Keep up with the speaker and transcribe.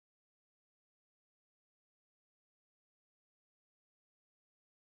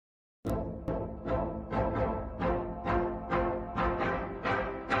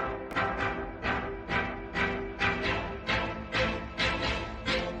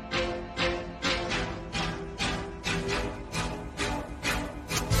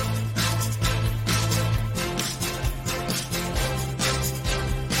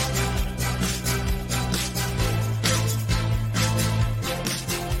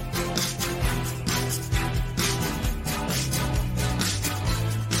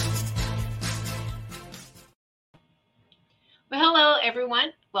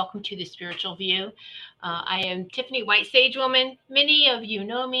everyone. Welcome to the Spiritual View. I am Tiffany White Sage Woman. Many of you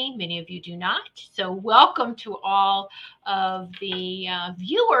know me, many of you do not. So, welcome to all of the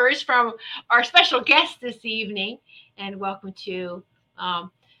viewers from our special guest this evening, and welcome to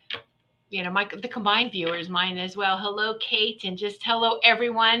the combined viewers, mine as well. Hello, Kate, and just hello,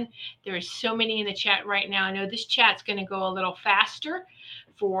 everyone. There are so many in the chat right now. I know this chat's going to go a little faster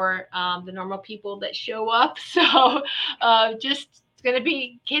for the normal people that show up. So just it's going to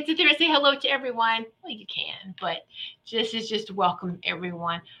be, can't sit there and say hello to everyone. Well, you can, but this is just welcome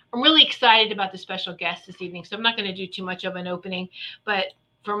everyone. I'm really excited about the special guest this evening, so I'm not going to do too much of an opening, but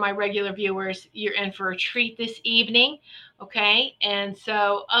for my regular viewers, you're in for a treat this evening. Okay. And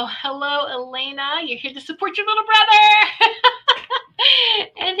so, hello, Elena. You're here to support your little brother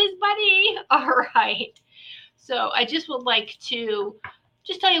and his buddy. All right. So I just would like to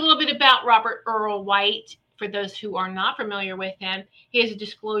just tell you a little bit about Robert Earl White. For those who are not familiar with him, he is a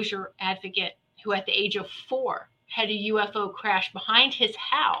disclosure advocate who at the age of 4 had a UFO crash behind his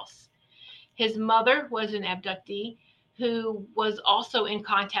house. His mother was an abductee who was also in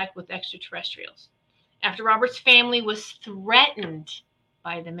contact with extraterrestrials. After Robert's family was threatened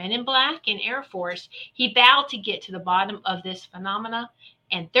by the Men in Black and Air Force, he vowed to get to the bottom of this phenomena,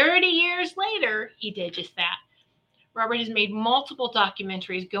 and 30 years later, he did just that. Robert has made multiple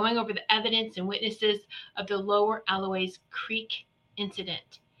documentaries going over the evidence and witnesses of the Lower Alloways Creek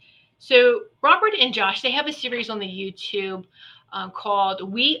incident. So Robert and Josh, they have a series on the YouTube called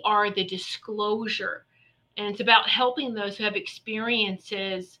We Are the Disclosure. And it's about helping those who have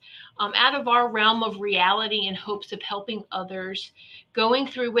experiences out of our realm of reality in hopes of helping others going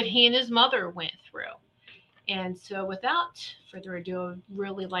through what he and his mother went through. And so without further ado, I'd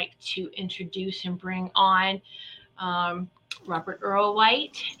really like to introduce and bring on Robert Earl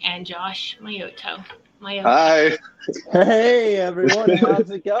White and Josh Mayoto. Hi. Hey, everyone. How's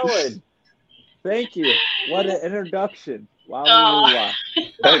it going? Thank you. What an introduction. Wow.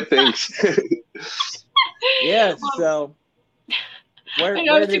 Thanks. Yes, so where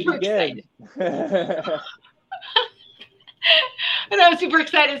did it begin? I know, I'm super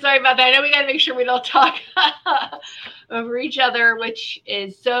excited. Sorry about that. I know we got to make sure we don't talk over each other, which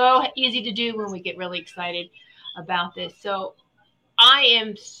is so easy to do when we get really excited about this. So I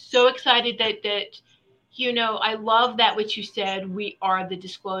am so excited that I love that what you said, we are the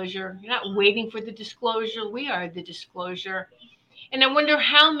disclosure. You're not waiting for the disclosure. We are the disclosure. And I wonder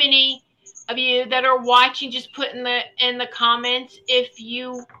how many of you that are watching, just put in the comments if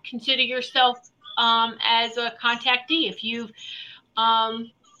you consider yourself as a contactee, if you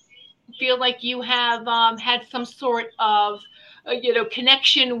feel like you have had some sort of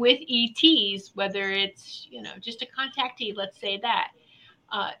connection with ETs, whether it's just a contactee, let's say that,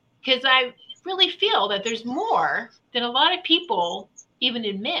 because I really feel that there's more than a lot of people even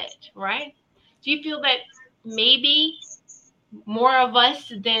admit, right? Do you feel that maybe more of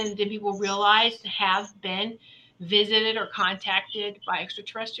us than people realize have been visited or contacted by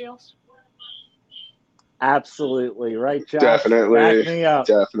extraterrestrials? Absolutely. Right, Josh? Definitely. Back me up.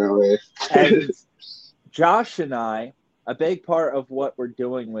 Definitely. And Josh and I, a big part of what we're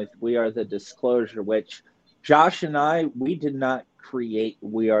doing with We Are the Disclosure, which Josh and I, we did not create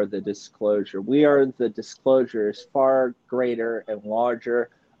We Are the Disclosure. We Are the Disclosure is far greater and larger.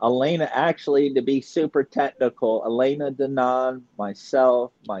 Elena, actually, to be super technical, Elena Danaan,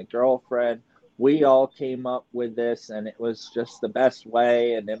 myself, my girlfriend, we all came up with this, and it was just the best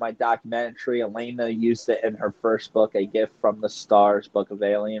way. And in my documentary, Elena used it in her first book, A Gift from the Stars, Book of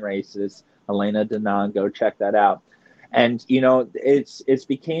Alien Races. Elena Danaan, go check that out. And, it's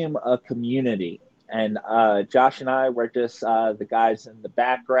became a community. And Josh and I were just the guys in the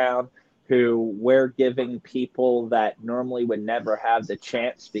background who we're giving people that normally would never have the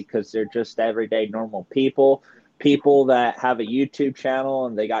chance because they're just everyday normal people that have a YouTube channel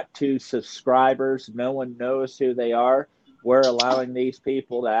and they got 2 subscribers. No one knows who they are. We're allowing these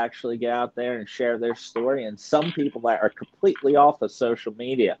people to actually get out there and share their story. And some people that are completely off of social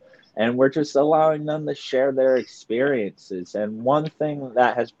media. And we're just allowing them to share their experiences. And one thing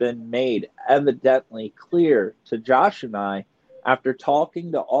that has been made evidently clear to Josh and I, after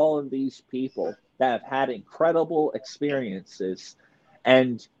talking to all of these people that have had incredible experiences,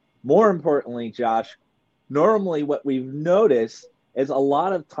 and more importantly, Josh, normally what we've noticed is a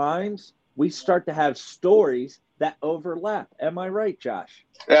lot of times we start to have stories that overlap. Am I right, Josh?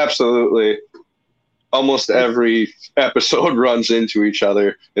 Absolutely. Almost every episode runs into each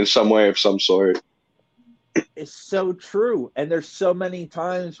other in some way of some sort. It's so true. And there's so many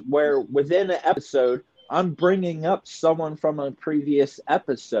times where within an episode, I'm bringing up someone from a previous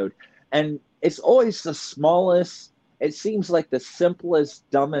episode. And it's always the smallest it seems like the simplest,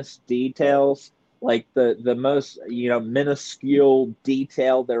 dumbest details, like the most, minuscule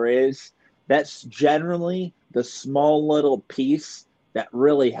detail there is, that's generally the small little piece that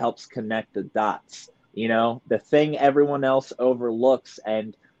really helps connect the dots. The thing everyone else overlooks.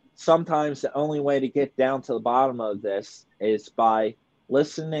 And sometimes the only way to get down to the bottom of this is by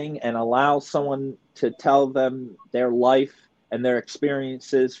listening and allow someone to tell them their life and their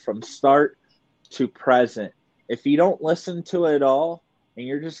experiences from start to present. If you don't listen to it all and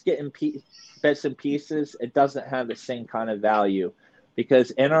you're just getting bits and pieces, it doesn't have the same kind of value.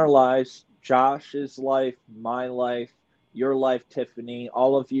 Because in our lives, Josh's life, my life, your life, Tiffany,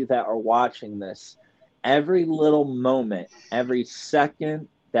 all of you that are watching this, every little moment, every second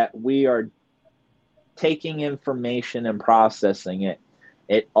that we are taking information and processing it,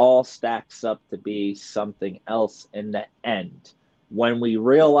 it all stacks up to be something else in the end. When we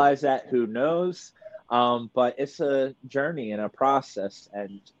realize that, who knows? But it's a journey and a process,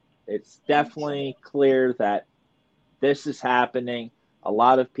 and it's definitely clear that this is happening. A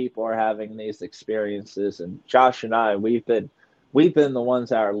lot of people are having these experiences, and Josh and I, we've been the ones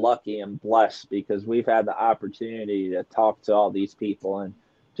that are lucky and blessed because we've had the opportunity to talk to all these people and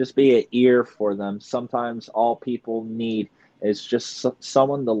just be an ear for them. Sometimes all people need is just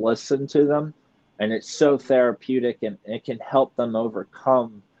someone to listen to them, and it's so therapeutic, and it can help them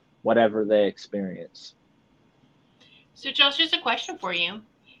overcome whatever they experience. So, Josh, just a question for you.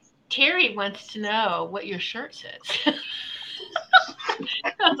 Terry wants to know what your shirt says.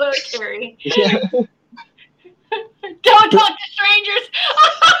 Hello, Terry. Yeah. Don't talk to strangers.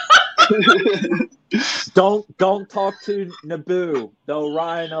 Don't talk to Naboo, the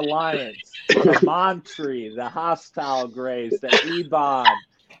Orion Alliance, the Montri, the Hostile Grays, the Ebon.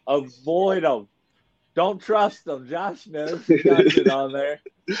 Avoid them. Don't trust them. Josh knows he got it on there.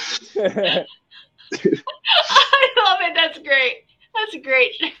 I love it. That's great. That's a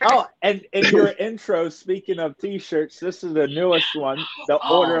great shirt. Oh, and in your intro, speaking of T-shirts, this is the newest one, the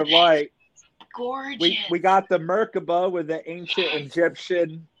Order of Light. Gorgeous. We got the Merkaba with the ancient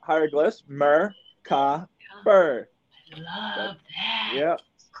Egyptian hieroglyphs, Mer-Ka-Ber. I love that. Yep,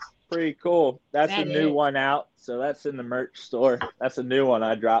 pretty cool. That's That a new is. one out, so that's in the merch store. That's a new one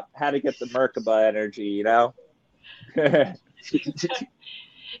I dropped. Had to get the Merkaba energy,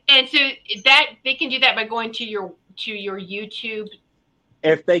 And so that they can do that by going to your YouTube.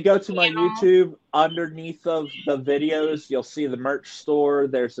 If they go to my Channel. YouTube, underneath of the videos, you'll see the merch store.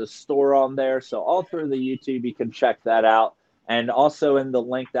 There's a store on there. So all through the YouTube, you can check that out. And also in the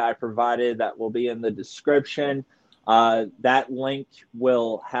link that I provided that will be in the description, that link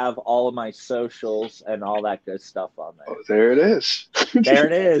will have all of my socials and all that good stuff on there. Oh, there it is. There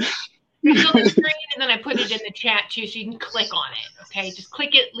it is. It's on the screen, and then I put it in the chat too, so you can click on it. Okay, just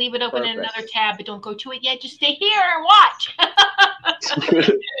click it, leave it open in Perfect. another tab, but don't go to it yet. Just stay here and watch.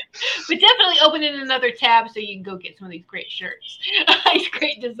 But definitely open it in another tab so you can go get some of these great shirts, these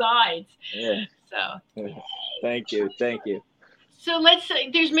great designs. Yeah. So Thank you. So let's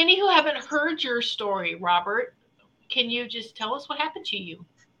say there's many who haven't heard your story, Robert. Can you just tell us what happened to you?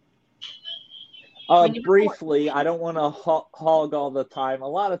 When you were Briefly, I don't want to hog all the time. A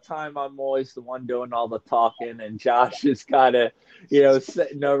lot of time, I'm always the one doing all the talking, and Josh is kind of,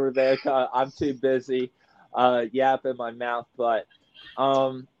 sitting over there. I'm too busy yapping my mouth, but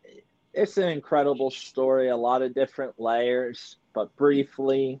it's an incredible story, a lot of different layers. But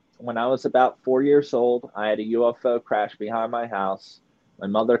briefly, when I was about 4 years old, I had a UFO crash behind my house. My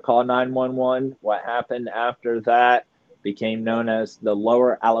mother called 911. What happened after that became known as the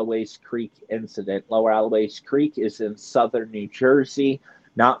Lower Alloways Creek incident. Lower Alloways Creek is in southern New Jersey,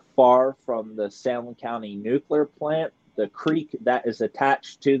 not far from the Salem County nuclear plant. The creek that is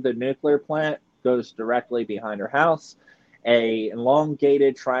attached to the nuclear plant goes directly behind her house. A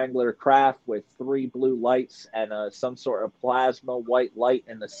elongated triangular craft with 3 blue lights and some sort of plasma white light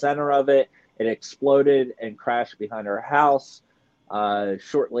in the center of it. It exploded and crashed behind her house.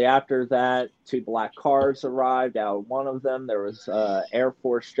 Shortly after that, 2 black cars arrived. Out of one of them, there was Air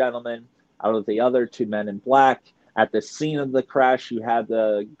Force gentlemen. Out of the other, 2 men in black. At the scene of the crash, you had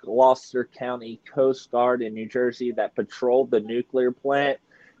the Gloucester County Coast Guard in New Jersey that patrolled the nuclear plant.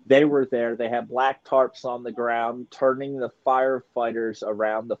 They were there. They had black tarps on the ground, turning the firefighters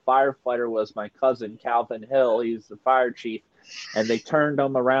around. The firefighter was my cousin, Calvin Hill. He's the fire chief. And they turned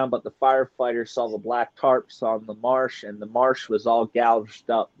them around, but the firefighters saw the black tarps on the marsh, and the marsh was all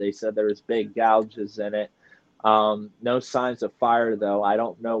gouged up. They said there was big gouges in it. No signs of fire, though. I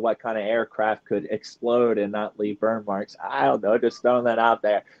don't know what kind of aircraft could explode and not leave burn marks. I don't know, just throwing that out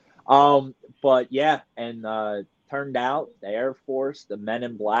there. But yeah, and turned out the Air Force, the men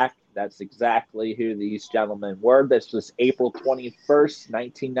in black, That's exactly who these gentlemen were. This was April 21st,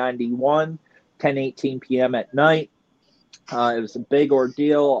 1991, 10:18 p.m. at night. It was a big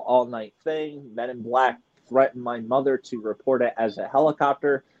ordeal, all-night thing. Men in Black threatened my mother to report it as a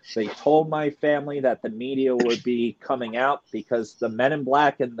helicopter. They told my family that the media would be coming out because the Men in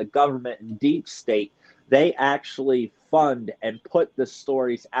Black and the government and deep state, they actually fund and put the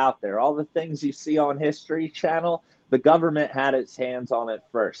stories out there. All the things you see on History Channel, the government had its hands on it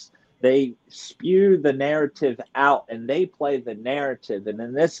first. They spew the narrative out and they play the narrative. And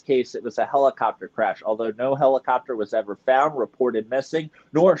in this case, it was a helicopter crash, although no helicopter was ever found, reported missing,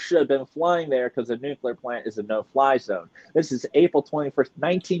 nor should have been flying there because a nuclear plant is a no-fly zone. This is April 21st,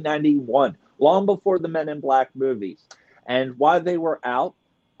 1991, long before the Men in Black movies. And while they were out,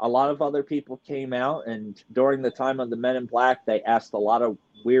 a lot of other people came out, and during the time of the Men in Black, they asked a lot of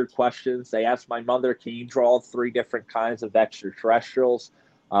weird questions. They asked my mother, can you draw 3 different kinds of extraterrestrials?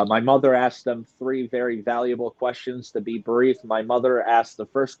 My mother asked them 3 very valuable questions. To be brief, my mother asked, the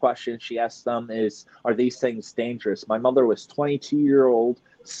first question she asked them is, are these things dangerous? My mother was 22-year-old,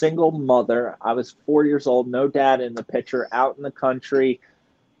 single mother. I was 4 years old, no dad in the picture, out in the country.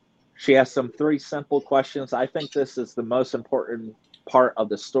 She asked them 3 simple questions. I think this is the most important part of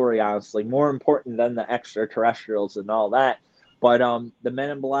the story, honestly, more important than the extraterrestrials and all that. But the Men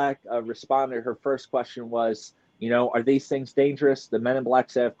in Black responded. Her first question was, are these things dangerous? The Men in Black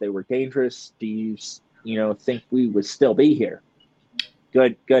said if they were dangerous, do you think we would still be here?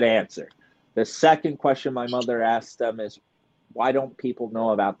 Good answer. The second question my mother asked them is, why don't people know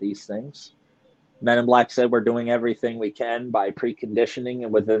about these things? Men in Black said, we're doing everything we can by preconditioning,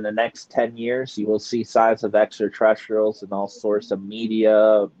 and within the next 10 years, you will see signs of extraterrestrials in all sorts of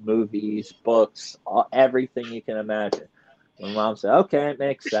media, movies, books, everything you can imagine. My mom said, okay, it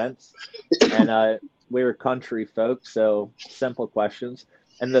makes sense. And we were country folk, so simple questions.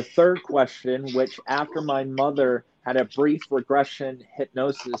 And the third question, which after my mother had a brief regression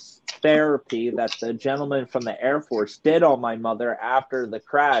hypnosis therapy that the gentleman from the Air Force did on my mother after the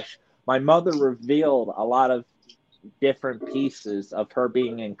crash, my mother revealed a lot of different pieces of her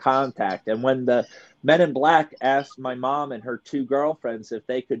being in contact. And when the Men in Black asked my mom and her 2 girlfriends if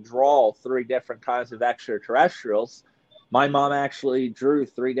they could draw 3 different kinds of extraterrestrials, my mom actually drew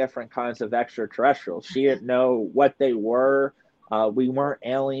 3 different kinds of extraterrestrials. She didn't know what they were. We weren't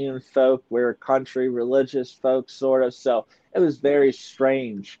alien folk. We were country religious folk, sort of. So it was very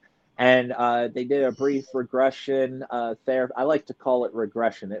strange. And they did a brief regression therapy. I like to call it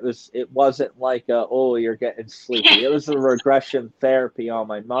regression. It wasn't like, oh, you're getting sleepy. It was a regression therapy on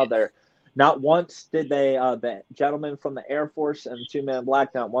my mother. Not once did they, the gentleman from the Air Force and the 2 Men in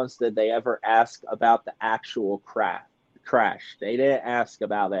Black, not once did they ever ask about the actual crash. They didn't ask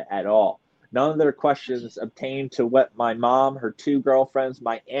about it at all. None of their questions obtained to what my mom, her 2 girlfriends,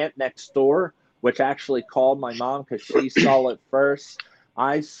 my aunt next door, which actually called my mom because she saw it first.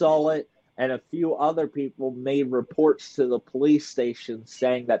 I saw it, and a few other people made reports to the police station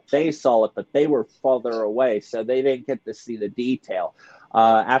saying that they saw it, but they were farther away, so they didn't get to see the detail.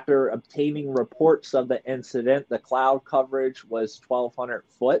 After obtaining reports of the incident, the cloud coverage was 1,200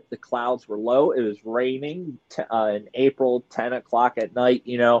 foot. The clouds were low. It was raining in April, 10 o'clock at night,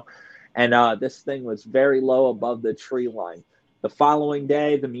 and this thing was very low above the tree line. The following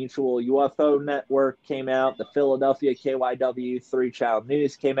day, the Mutual UFO Network came out. The Philadelphia KYW 3-channel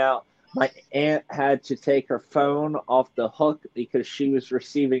news came out. My aunt had to take her phone off the hook because she was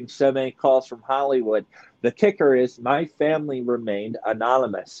receiving so many calls from Hollywood. The kicker is my family remained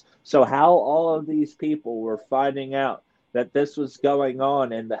anonymous. So how all of these people were finding out that this was going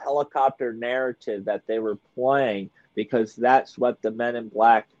on in the helicopter narrative that they were playing, because that's what the Men in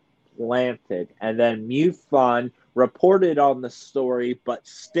Black planted. And then MUFON reported on the story, but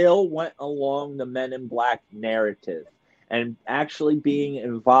still went along the Men in Black narrative. And actually being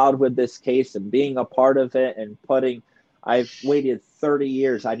involved with this case and being a part of it and I've waited 30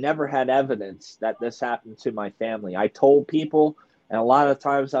 years. I never had evidence that this happened to my family. I told people, and a lot of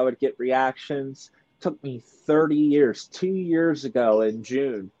times I would get reactions. It took me 30 years. 2 years ago in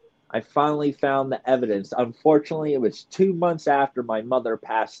June, I finally found the evidence. Unfortunately, it was 2 months after my mother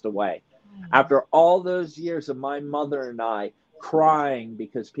passed away. After all those years of my mother and I crying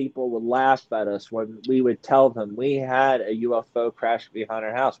because people would laugh at us when we would tell them we had a UFO crash behind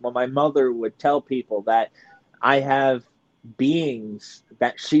our house. When my mother would tell people that I have beings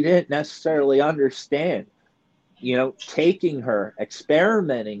that she didn't necessarily understand, taking her,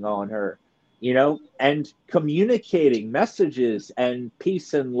 experimenting on her, and communicating messages and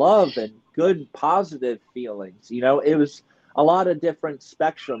peace and love and good, positive feelings. It was a lot of different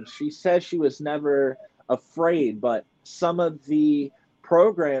spectrums. She says she was never afraid, but some of the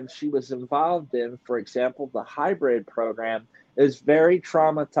programs she was involved in, for example, the hybrid program, is very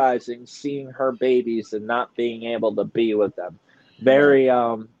traumatizing seeing her babies and not being able to be with them. Very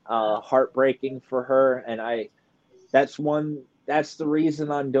heartbreaking for her. And that's the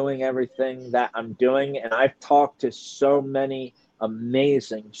reason I'm doing everything that I'm doing. And I've talked to so many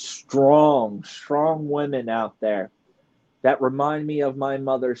amazing, strong women out there that remind me of my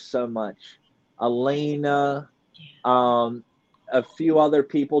mother so much. Elena, a few other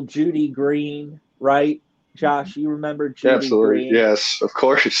people, Judy Green, right? Josh, you remember Judy Absolutely. Green? Yes, of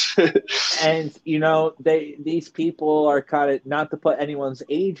course. And these people are kind of, not to put anyone's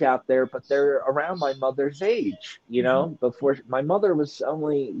age out there, but they're around my mother's age. Before my mother was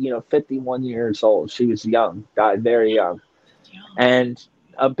only 51 years old. She was young, died very young, and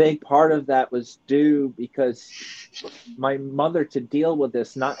a big part of that was due because my mother, to deal with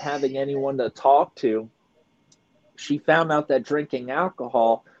this, not having anyone to talk to, she found out that drinking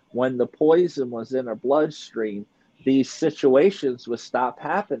alcohol, when the poison was in her bloodstream, these situations would stop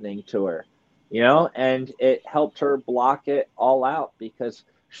happening to her, and it helped her block it all out because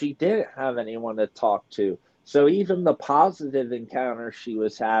she didn't have anyone to talk to. So even the positive encounters she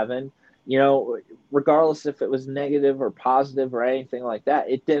was having, regardless if it was negative or positive or anything like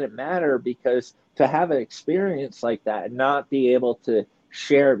that, it didn't matter, because to have an experience like that and not be able to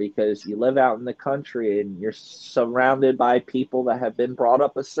share because you live out in the country and you're surrounded by people that have been brought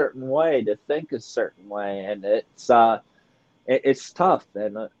up a certain way, to think a certain way, and it's tough.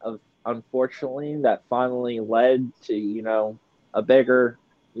 And unfortunately that finally led to a bigger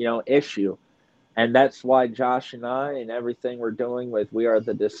issue. And that's why Josh and I, and everything we're doing with We Are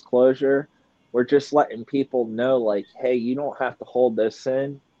the Disclosure, we're just letting people know, like, hey, you don't have to hold this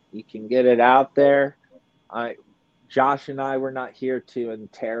in. You can get it out there. Josh and I, we're not here to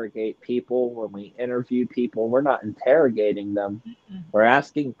interrogate people. When we interview people, we're not interrogating them. We're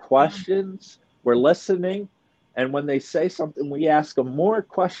asking questions. We're listening. And when they say something, we ask them more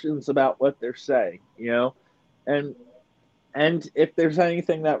questions about what they're saying, And if there's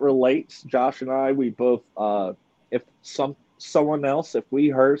anything that relates, Josh and I, we both, if we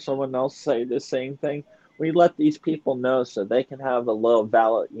heard someone else say the same thing, we let these people know so they can have a little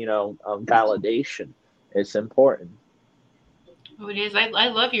validation. It's important. Oh, it is. I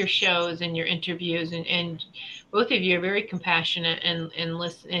love your shows and your interviews, and both of you are very compassionate and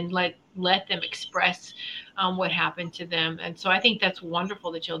listen and let them express what happened to them. And so I think that's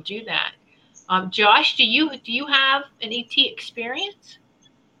wonderful that you'll do that. Josh, do you have an ET experience?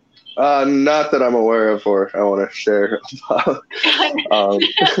 Not that I'm aware of or I want to share about.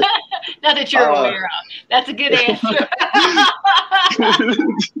 Not that you're aware of. That's a good answer.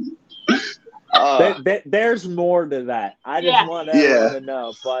 There's more to that. I just want everyone to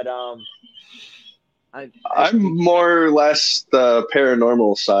know, but I'm more or less the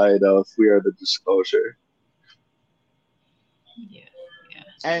paranormal side of We Are the Disclosure. Yeah.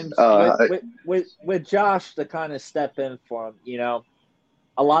 And with Josh, to kind of step in for him,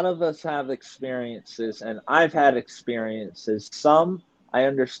 a lot of us have experiences, and I've had experiences. Some I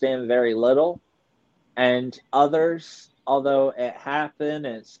understand very little, and others, although it happened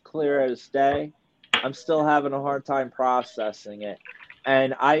and it's clear as day, I'm still having a hard time processing it.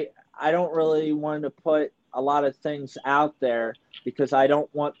 And I don't really want to put a lot of things out there because I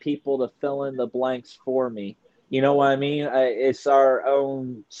don't want people to fill in the blanks for me. You know what I mean? It's our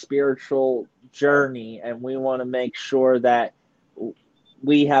own spiritual journey, and we want to make sure that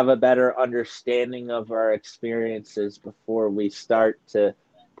we have a better understanding of our experiences before we start to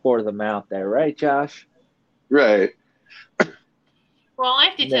pour them out there. Right, Josh? Right. Well, I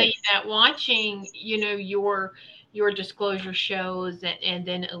have to tell you that watching, your disclosure shows, and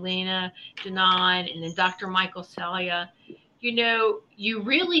then Elena Danaan, and then Dr. Michael Celia, you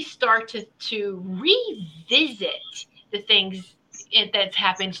really start to revisit the things that's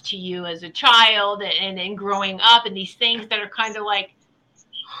happened to you as a child and growing up, and these things that are kind of like,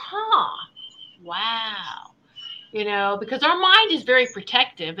 wow, because our mind is very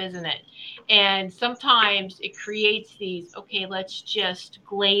protective, isn't it? And sometimes it creates these, okay, let's just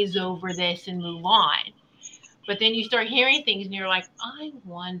glaze over this and move on. But then you start hearing things and you're like, I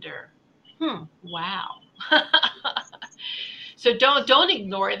wonder, wow. So don't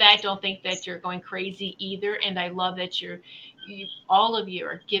ignore that. Don't think that you're going crazy either. And I love that all of you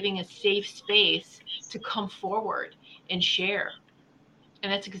are giving a safe space to come forward and share.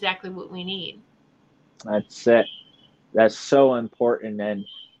 And that's exactly what we need. That's it. That's so important. And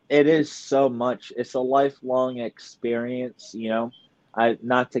it is so much. It's a lifelong experience,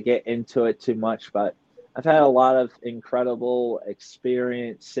 not to get into it too much, but I've had a lot of incredible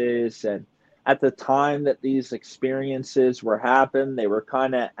experiences, and at the time that these experiences were happening, they were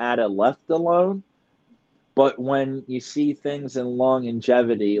kind of at a left alone. But when you see things in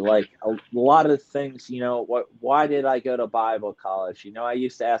longevity, like a lot of things, why did I go to Bible college? I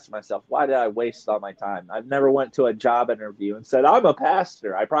used to ask myself, why did I waste all my time? I've never went to a job interview and said, I'm a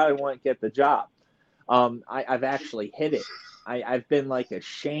pastor. I probably won't get the job. I've actually hit it. I've been like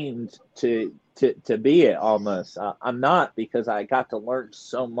ashamed to be it almost. I'm not, because I got to learn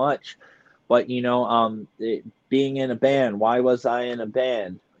so much. But being in a band, why was I in a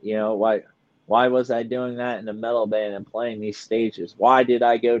band? Why was I doing that in a metal band and playing these stages? Why did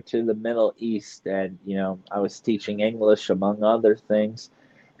I go to the Middle East? And I was teaching English among other things.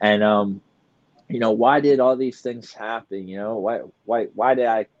 And why did all these things happen? Why did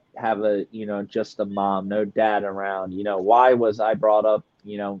I have just a mom, no dad around? Why was I brought up?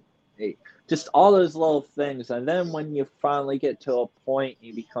 Just all those little things. And then when you finally get to a point,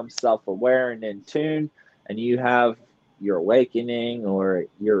 you become self-aware and in tune, and you have your awakening or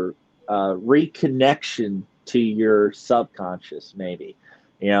your reconnection to your subconscious, maybe.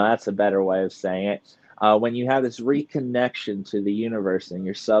 That's a better way of saying it. When you have this reconnection to the universe and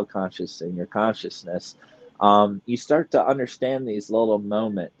your subconscious and your consciousness, you start to understand these little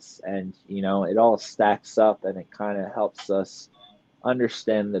moments, and it all stacks up, and it kind of helps us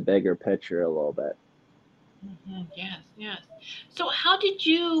understand the bigger picture a little bit. Mm-hmm. Yes. So how did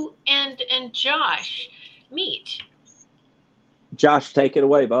you and Josh meet? Josh, take it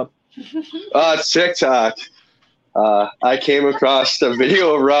away, bub. TikTok. I came across a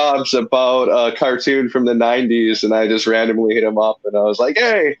video of Rob's about a cartoon from the 90s, and I just randomly hit him up, and I was like,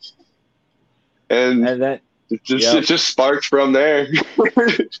 hey. And then it just sparked from there.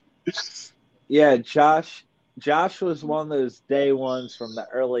 Yeah, Josh was one of those day ones from the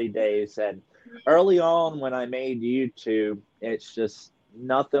early days. And early on when I made YouTube, it's just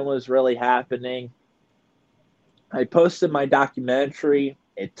nothing was really happening. I posted my documentary.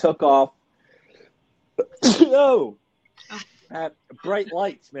 It took off. Bright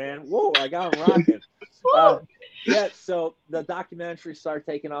lights, man. Whoa, I got them rocking. Yeah, so the documentary started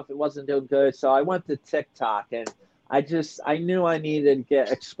taking off. It wasn't doing good. So I went to TikTok, and I knew I needed to get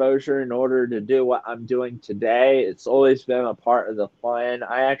exposure in order to do what I'm doing today. It's always been a part of the plan.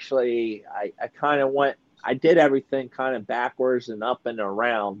 I kind of I did everything kind of backwards and up and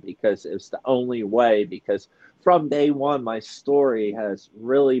around, because it's the only way. Because from day one, my story has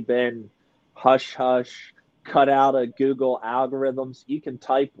really been hush hush, cut out of Google algorithms. You can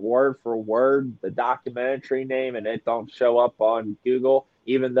type word for word the documentary name, and it don't show up on Google,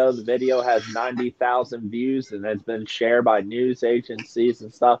 even though the video has 90,000 views and has been shared by news agencies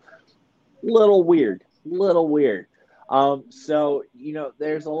and stuff. Little weird. So,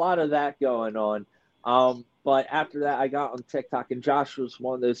 there's a lot of that going on. But after that, I got on TikTok, and Josh was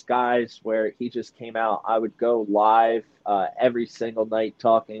one of those guys where he just came out. I would go live every single night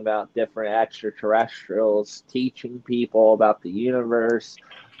talking about different extraterrestrials, teaching people about the universe,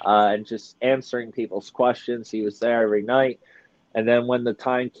 and just answering people's questions. He was there every night. And then when the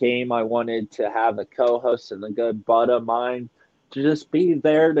time came, I wanted to have a co-host and a good bud of mine to just be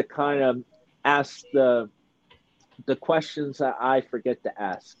there to kind of ask the questions that I forget to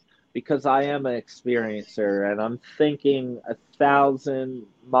ask. Because I am an experiencer, and I'm thinking 1,000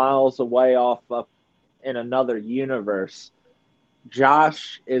 miles away off up in another universe.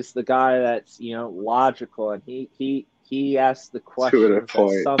 Josh is the guy that's logical, and he asks the questions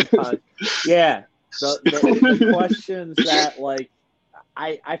that sometimes, yeah, the questions that, like,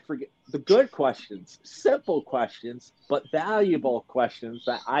 I forget, the good questions, simple questions, but valuable questions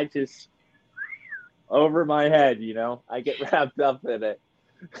that I just over my head, I get wrapped up in it.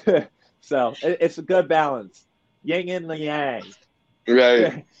 So it's a good balance, yin and the yang.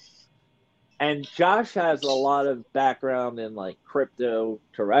 Right. And Josh has a lot of background in like crypto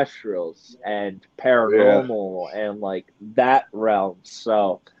terrestrials and paranormal and like that realm.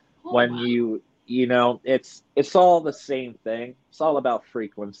 So when it's all the same thing. It's all about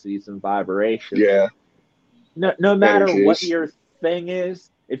frequencies and vibrations. Yeah. No matter what your thing is,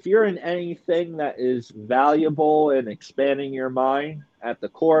 if you're in anything that is valuable in expanding your mind, at the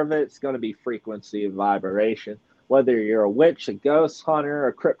core of it, it's going to be frequency and vibration. Whether you're a witch, a ghost hunter,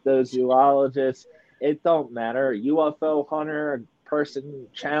 a cryptozoologist, it don't matter. A UFO hunter, a person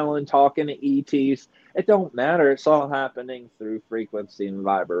channeling, talking to ETs, it don't matter. It's all happening through frequency and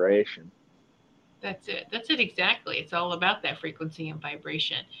vibration. That's it exactly. It's all about that frequency and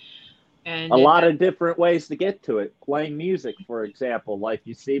vibration. And a lot of different ways to get to it. Playing music, for example, like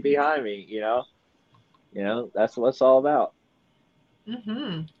you see behind me, that's what it's all about.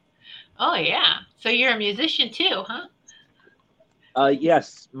 Mm-hmm. Oh yeah. So you're a musician too, huh?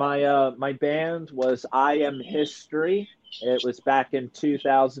 Yes, my band was I Am History. It was back in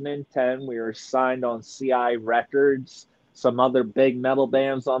 2010. We were signed on CI Records. Some other big metal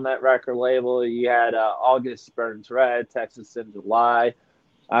bands on that record label. You had August Burns Red, Texas in July.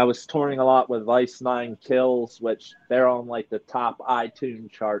 I was touring a lot with Vice Nine Kills, which they're on like the top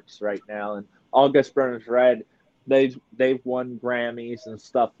iTunes charts right now. And August Burns Red, they've won Grammys and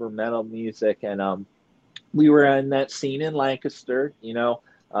stuff for metal music, and we were in that scene in Lancaster.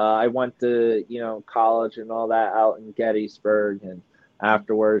 I went to college and all that out in Gettysburg, and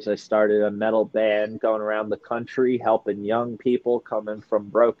afterwards I started a metal band going around the country helping young people coming from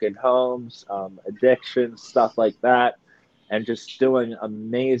broken homes, addiction, stuff like that, and just doing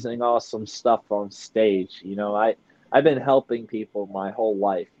amazing, awesome stuff on stage. I've been helping people my whole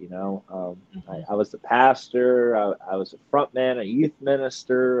life. I was a pastor, I was a front man, a youth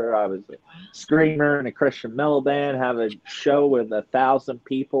minister, I was a screamer in a Christian metal band, have a show with 1,000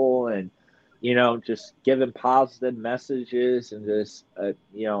 people, and just giving positive messages, and just I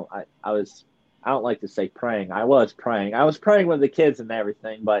don't like to say praying. I was praying with the kids and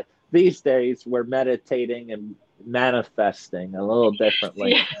everything, but these days we're meditating and manifesting a little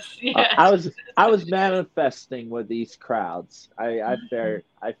differently. Yes. I was manifesting with these crowds. I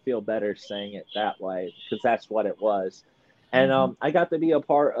feel better saying it that way because that's what it was. And I got to be a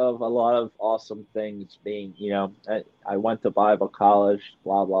part of a lot of awesome things. Being, I went to Bible college,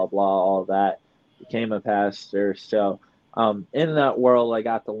 blah blah blah, all that. Became a pastor. So in that world, I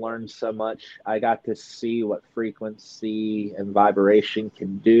got to learn so much. I got to see what frequency and vibration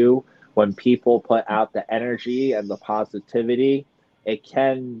can do when people put out the energy and the positivity. It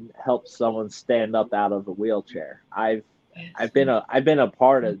can help someone stand up out of a wheelchair. I've been a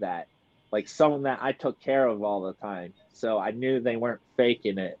part of that, like someone that I took care of all the time. So I knew they weren't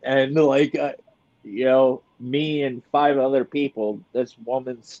faking it. And like, me and 5 other people, this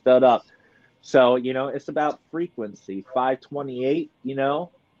woman stood up. So, it's about frequency, 528,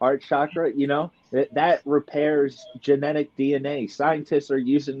 heart chakra, that repairs genetic DNA. Scientists are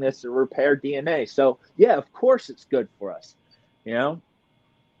using this to repair DNA. So, yeah, of course it's good for us, and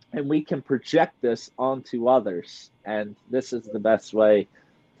we can project this onto others. And this is the best way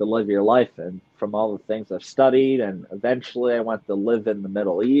to live your life. And from all the things I've studied, and eventually I went to live in the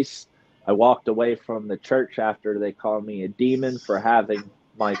Middle East. I walked away from the church after they called me a demon for having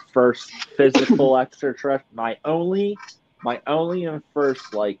my first physical extraterrestrial, my only and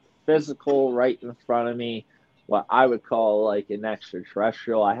first like physical right in front of me, what I would call like an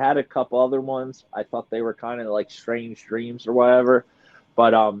extraterrestrial. I had a couple other ones. I thought they were kind of like strange dreams or whatever,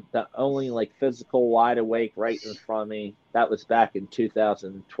 but the only like physical wide awake right in front of me, that was back in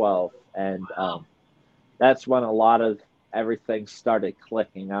 2012, and that's when a lot of everything started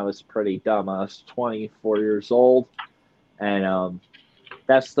clicking. I was pretty dumb. I was 24 years old, and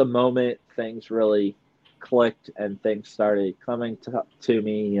that's the moment things really clicked and things started coming to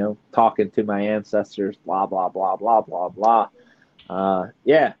me, talking to my ancestors, blah, blah, blah, blah, blah, blah.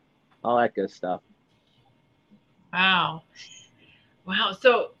 Yeah, all that good stuff. Wow.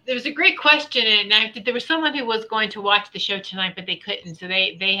 So there was a great question, and there was someone who was going to watch the show tonight, but they couldn't. So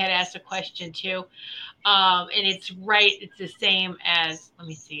they had asked a question too. And it's the same as, let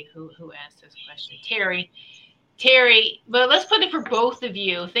me see who asked this question. Terry, but let's put it for both of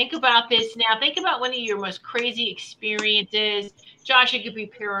you. Think about this now. Think about one of your most crazy experiences. Josh, it could be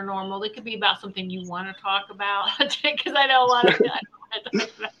paranormal. It could be about something you want to talk about, because I know a lot of that.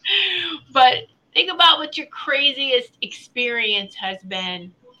 But think about what your craziest experience has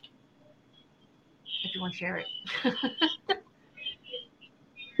been. If you want to share it.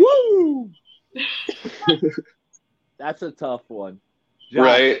 Woo! That's a tough one. Josh,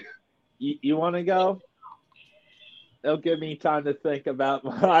 Right. You want to go? It'll give me time to think about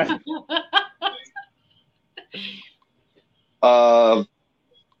mine. One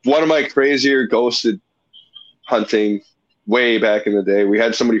of my crazier ghosted hunting way back in the day, we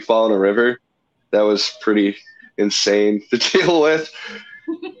had somebody fall in a river. That was pretty insane to deal with.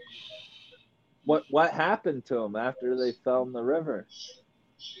 What happened to them after they fell in the river?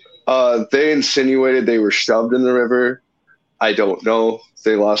 They insinuated they were shoved in the river. I don't know.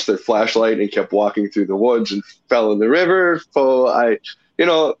 They lost their flashlight and kept walking through the woods and fell in the river. So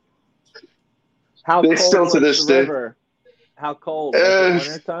how cold still was to this the day. River? How cold? Was it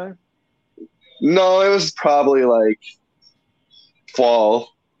wintertime? No, it was probably like fall.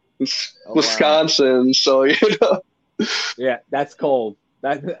 Wisconsin, wow. So Yeah, that's cold.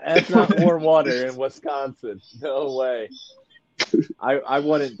 That's not warm water in Wisconsin. No way. I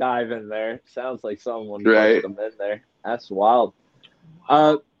wouldn't dive in there. Sounds like someone pushed them in there. That's wild.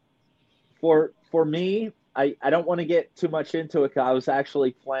 For me, I don't want to get too much into it because I was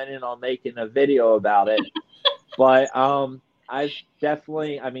actually planning on making a video about it. But I've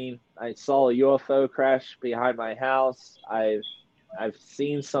definitely, I mean, I saw a UFO crash behind my house. I've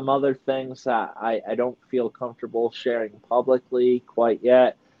seen some other things that I don't feel comfortable sharing publicly quite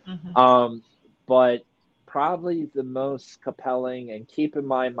yet. Mhm. But probably the most compelling, and keep in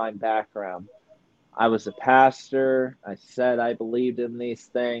mind my background. I was a pastor. I said I believed in these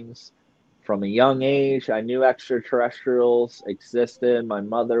things. From a young age, I knew extraterrestrials existed. My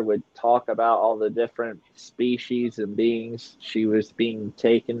mother would talk about all the different species and beings she was being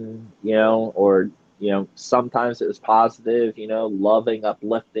taken, or, sometimes it was positive, loving,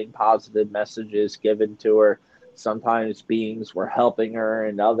 uplifting, positive messages given to her. Sometimes beings were helping her,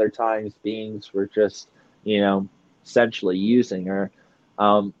 and other times beings were just, essentially using her.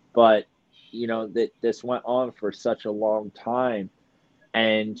 But that this went on for such a long time,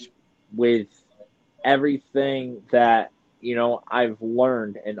 and with everything that I've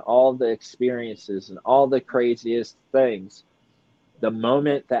learned and all the experiences and all the craziest things, the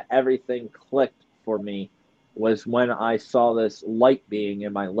moment that everything clicked for me was when I saw this light being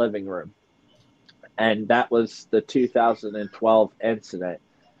in my living room, and that was the 2012 incident.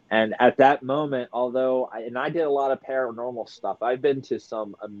 And at that moment, although I did a lot of paranormal stuff, I've been to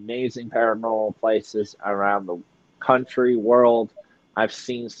some amazing paranormal places around the country, world. I've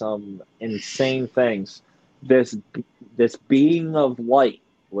seen some insane things. This this being of light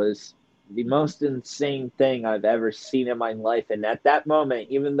was the most insane thing I've ever seen in my life. And at that moment,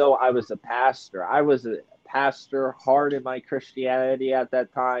 even though I was a pastor hard in my Christianity at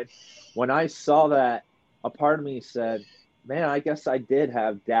that time. When I saw that, a part of me said, man, I guess I did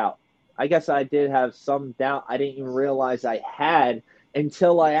have doubt. I guess I did have some doubt I didn't even realize I had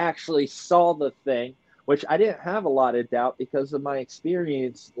until I actually saw the thing, which I didn't have a lot of doubt because of my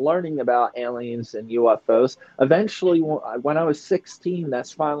experience learning about aliens and UFOs. Eventually, when I was 16,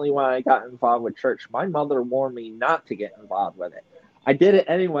 that's finally when I got involved with church. My mother warned me not to get involved with it. I did it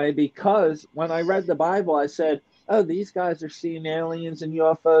anyway because when I read the Bible, I said, oh, these guys are seeing aliens and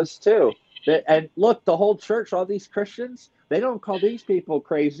UFOs too. And look, the whole church, all these Christians, they don't call these people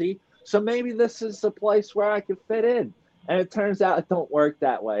crazy. So maybe this is the place where I could fit in. And it turns out it don't work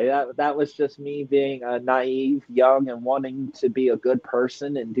that way. That was just me being naive, young, and wanting to be a good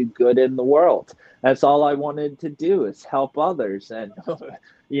person and do good in the world. That's all I wanted to do is help others. And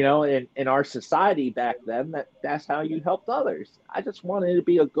in our society back then, that's how you helped others. I just wanted to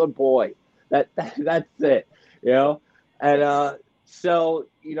be a good boy. That's it. You know, and so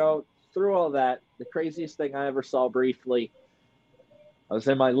through all that, the craziest thing I ever saw briefly, I was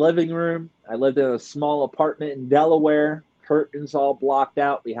in my living room. I lived in a small apartment in Delaware, curtains all blocked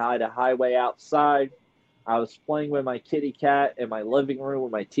out behind a highway outside. I was playing with my kitty cat in my living room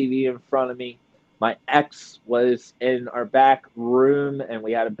with my TV in front of me. My ex was in our back room, and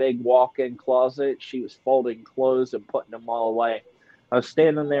we had a big walk-in closet. She was folding clothes and putting them all away. I was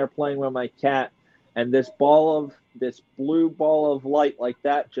standing there playing with my cat, and this blue ball of light like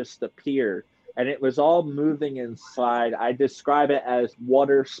that just appeared, and it was all moving inside. I describe it as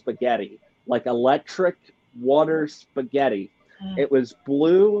water spaghetti, like electric water spaghetti. Mm. It was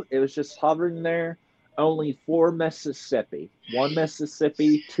blue. It was just hovering there. Only 4 Mississippi, 1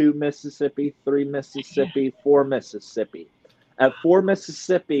 Mississippi, 2 Mississippi, 3 Mississippi, 4 Mississippi. At 4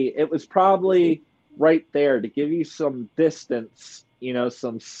 Mississippi, it was probably right there to give you some distance,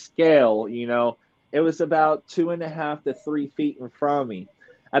 some scale. It was about 2.5 to 3 feet in front of me.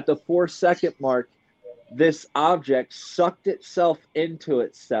 At the 4 second mark, this object sucked itself into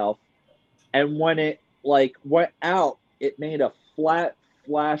itself, and when it went out, it made a flat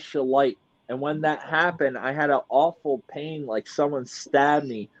flash of light. And when that happened, I had an awful pain, like someone stabbed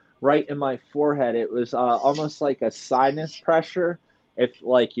me right in my forehead. It was almost like a sinus pressure. If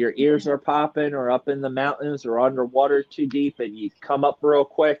like your ears are popping, or up in the mountains, or underwater too deep, and you come up real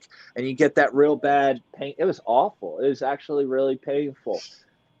quick and you get that real bad pain. It was awful. It was actually really painful.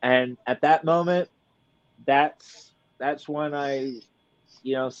 And at that moment, that's when I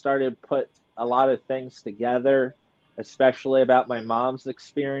started to put a lot of things together, especially about my mom's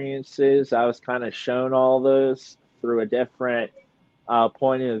experiences. I was kind of shown all those through a different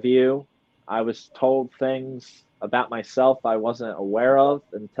point of view. I was told things about myself I wasn't aware of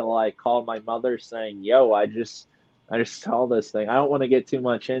until I called my mother saying, "Yo, I just saw this thing." I don't want to get too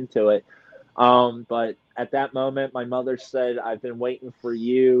much into it, but at that moment, my mother said, "I've been waiting for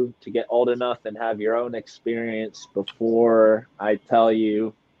you to get old enough and have your own experience before I tell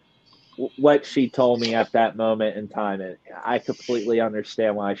you what she told me at that moment in time." And I completely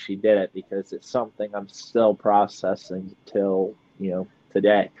understand why she did it, because it's something I'm still processing till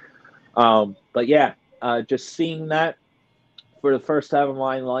today. But yeah, just seeing that for the first time in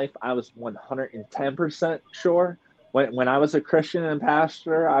my life, I was 110% sure. When I was a Christian and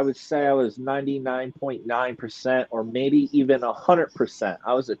pastor, I would say I was 99.9% or maybe even 100%.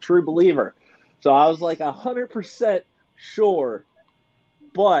 I was a true believer. So I was like 100% sure.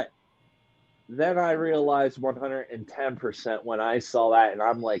 But then I realized 110% when I saw that. And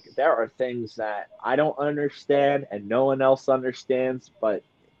I'm like, there are things that I don't understand and no one else understands, but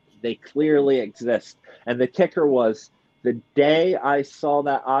they clearly exist. And the kicker was the day I saw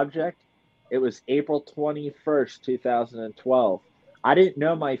that object, it was April 21st, 2012. I didn't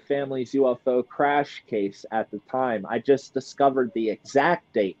know my family's UFO crash case at the time. I just discovered the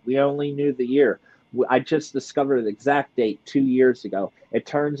exact date. We only knew the year. I just discovered the exact date 2 years ago. It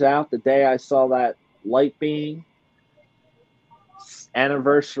turns out the day I saw that light being,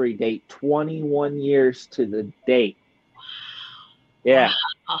 anniversary date, 21 years to the date. Yeah.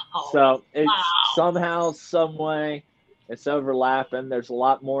 Wow. So it's somehow, some way, it's overlapping. There's a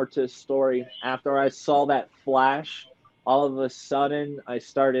lot more to the story. After I saw that flash, all of a sudden I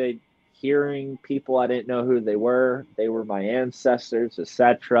started hearing people. I didn't know who they were. They were my ancestors,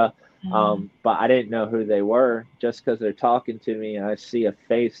 etc. But I didn't know who they were. Just because they're talking to me and I see a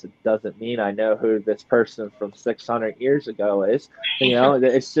face, it doesn't mean I know who this person from 600 years ago is. You know,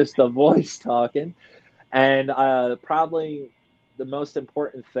 it's just a voice talking. And probably the most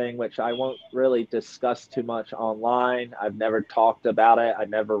important thing, which I won't really discuss too much online, I've never talked about it, I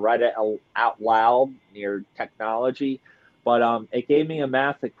never read it out loud near technology, but it gave me a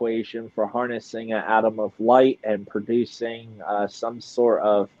math equation for harnessing an atom of light and producing some sort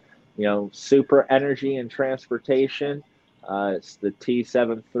of, super energy in transportation. It's the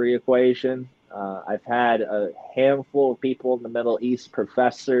T73 equation. I've had a handful of people in the Middle East,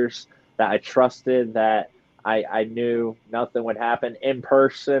 professors that I trusted, that I knew nothing would happen in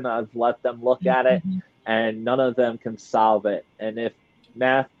person. I've let them look at it, and none of them can solve it. And if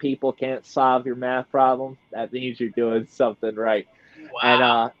math people can't solve your math problem, that means you're doing something right.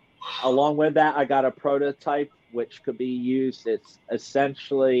 Wow. And along with that, I got a prototype which could be used. It's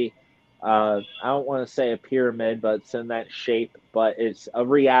essentially, I don't want to say a pyramid, but it's in that shape. But it's a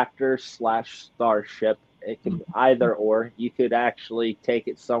reactor / starship. It can either or. You could actually take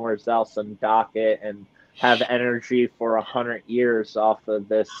it somewhere else and dock it and have energy for 100 years off of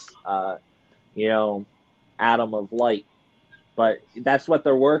this, atom of light. But that's what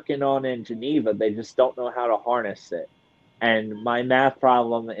they're working on in Geneva. They just don't know how to harness it. And my math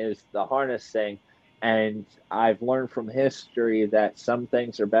problem is the harnessing. And I've learned from history that some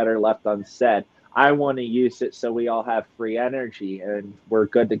things are better left unsaid. I want to use it so we all have free energy and we're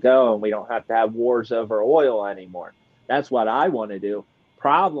good to go and we don't have to have wars over oil anymore. That's what I want to do.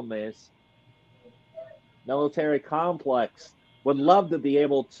 Problem is, military complex would love to be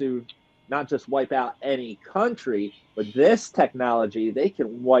able to not just wipe out any country, but this technology, they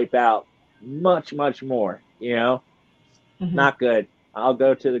can wipe out much, much more, Not good. I'll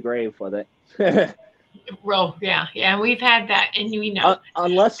go to the grave with it. Well, yeah, and we've had that, and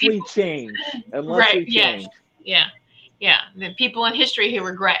unless we change, right? Yes, yeah. The people in history who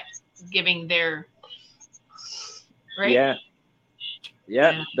regret giving their right.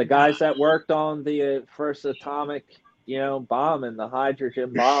 Yeah. The guys that worked on the first atomic, bomb and the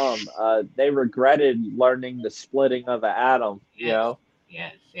hydrogen bomb, they regretted learning the splitting of an atom. Yes,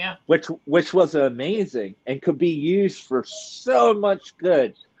 yeah. Which was amazing and could be used for so much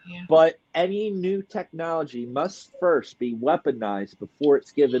good. Yeah. But any new technology must first be weaponized before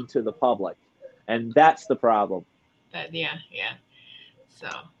it's given to the public. And that's the problem. Yeah. So,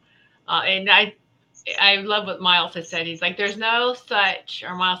 and I love what Miles has said. He's like, Miles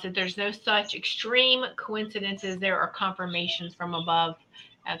said, there's no such extreme coincidences. There are confirmations from above.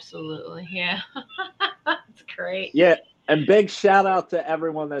 Absolutely. Yeah. That's great. Yeah. And big shout out to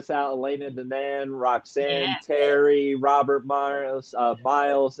everyone that's out. Elena Danan, Roxanne, yes. Terry, Robert Miles,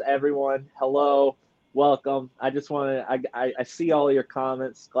 everyone. Hello. Welcome. I just want to, I see all your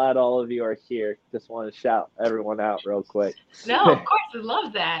comments. Glad all of you are here. Just want to shout everyone out real quick. No, of course. I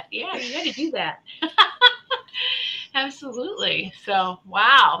love that. Yeah, you got to do that. Absolutely. So,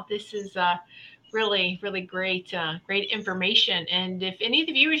 wow. This is really, really great, great information. And if any of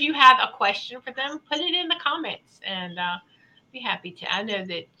the viewers, you have a question for them, put it in the comments and be happy to. I know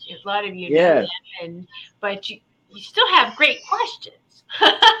that a lot of you know them, but you still have great questions.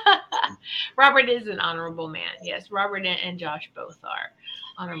 Robert is an honorable man. Yes, Robert and Josh both are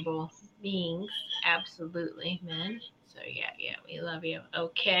honorable beings. Absolutely, men. So yeah, we love you.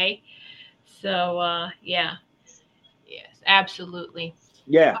 Okay. So yes, absolutely.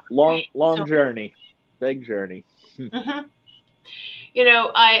 Yeah, long journey, big journey. Mm-hmm.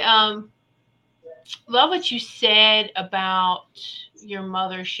 I Love what you said about your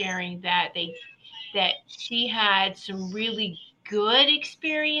mother sharing that she had some really good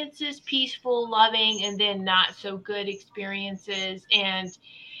experiences, peaceful, loving, and then not so good experiences. And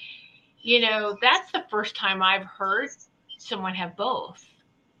that's the first time I've heard someone have both.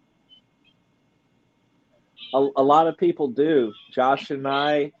 A lot of people do. Josh and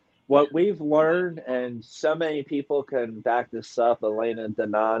I, what we've learned, and so many people can back this up, Elena and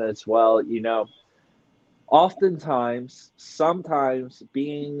Danan as well, oftentimes, sometimes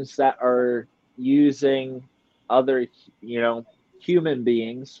beings that are using other, human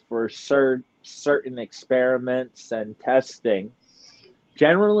beings for certain experiments and testing,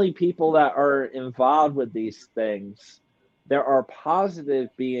 generally people that are involved with these things, there are positive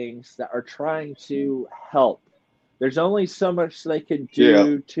beings that are trying to help. There's only so much they can Yeah.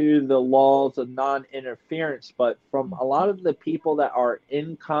 do to the laws of non-interference, but from a lot of the people that are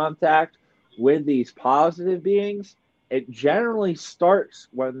in contact with these positive beings, it generally starts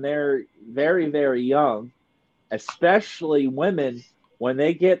when they're very, very young, especially women. When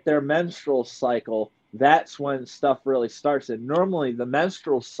they get their menstrual cycle, that's when stuff really starts. And normally the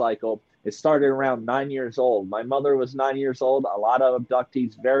menstrual cycle is started around 9 years old. My mother was 9 years old. A lot of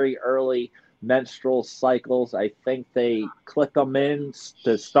abductees very early menstrual cycles. I think they click them in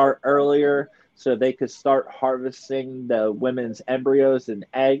to start earlier so they could start harvesting the women's embryos and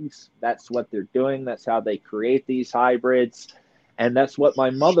eggs. That's what they're doing. That's how they create these hybrids. And that's what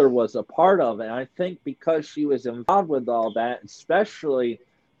my mother was a part of. And I think because she was involved with all that, especially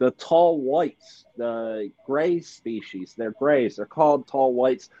the tall whites, the gray species, they're grays. They're called tall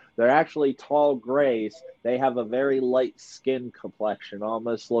whites. They're actually tall grays. They have a very light skin complexion,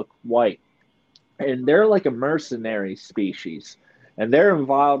 almost look white. And they're like a mercenary species. And they're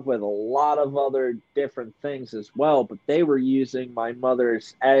involved with a lot of other different things as well. But they were using my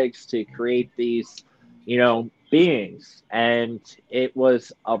mother's eggs to create these, beings. And it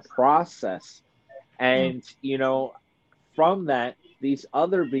was a process. Mm. And, from that, these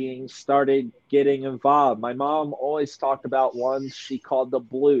other beings started getting involved. My mom always talked about ones she called the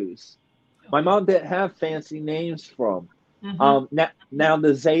blues. My Okay. mom didn't have fancy names for them. Mm-hmm. Now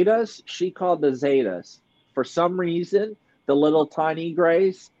the Zetas, she called the Zetas. For some reason, the little tiny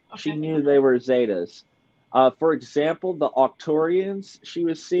grays, she Okay. knew they were Zetas. For example, the Octurians she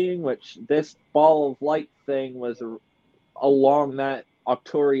was seeing, which this ball of light thing was along that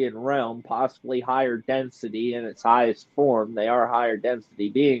Octurian realm, possibly higher density in its highest form. They are higher density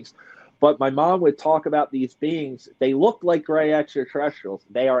beings. But my mom would talk about these beings. They look like gray extraterrestrials.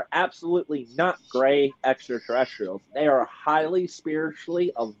 They are absolutely not gray extraterrestrials. They are highly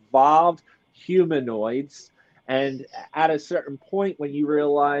spiritually evolved humanoids. And at a certain point, when you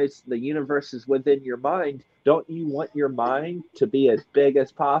realize the universe is within your mind, don't you want your mind to be as big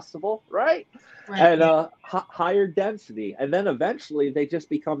as possible, right? Right. And higher density. And then eventually they just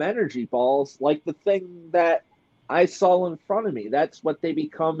become energy balls, like the thing that I saw in front of me. That's what they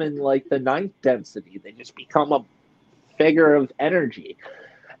become in like the ninth density. They just become a figure of energy.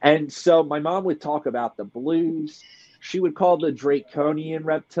 And so my mom would talk about the blues. She would call the draconian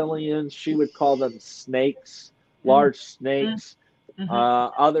reptilians, she would call them snakes, large snakes. Mm-hmm.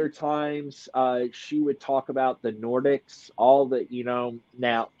 Other times, she would talk about the Nordics, all the,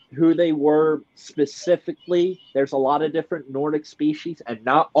 now who they were specifically. There's a lot of different Nordic species, and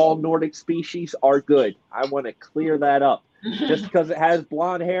not all Nordic species are good. I want to clear that up. Just because it has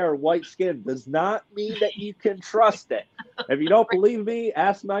blonde hair or white skin does not mean that you can trust it. If you don't believe me,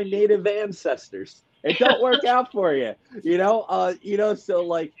 ask my native ancestors. It don't work out for you, So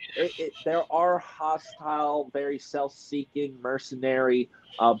like, there are hostile, very self-seeking, mercenary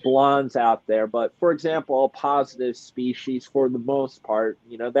blondes out there. But for example, a positive species for the most part,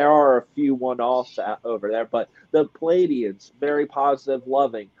 there are a few one-offs over there. But the Pleiadians, very positive,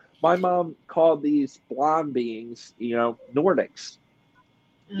 loving. My mom called these blonde beings, Nordics.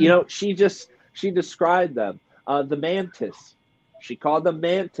 Mm. She described them. The mantis. She called them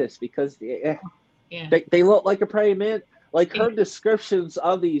mantis because Yeah. they look like a praying man. Like, her descriptions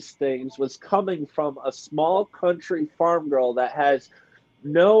of these things was coming from a small country farm girl that has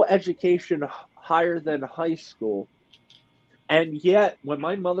no education higher than high school. And yet, when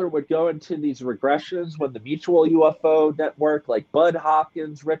my mother would go into these regressions, when the Mutual UFO Network, like Bud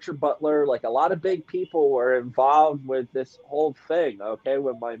Hopkins, Richard Butler, like a lot of big people were involved with this whole thing, okay,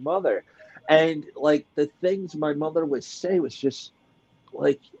 with my mother. And like the things my mother would say was just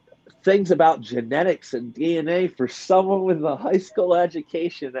like things about genetics and DNA for someone with a high school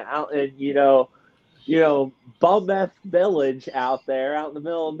education out in, bum F village out there, out in the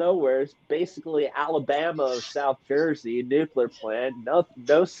middle of nowhere. It's basically Alabama of South Jersey, nuclear plant.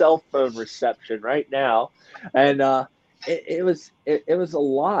 No cell phone reception right now, and it was a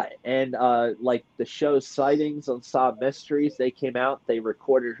lot. And like the show's sightings on Solved Mysteries, they came out. They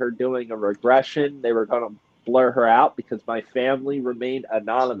recorded her doing a regression. They were going to blur her out because my family remained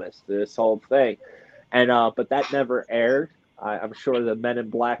anonymous to this whole thing, and but that never aired. I'm sure the Men in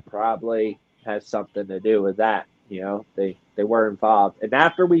Black probably has something to do with that. They were involved. And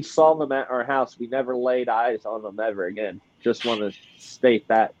after we saw them at our house, we never laid eyes on them ever again. Just want to state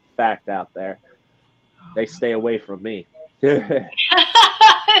that fact out there. They stay away from me. No,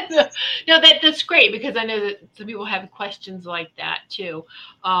 that's great, because I know that some people have questions like that too,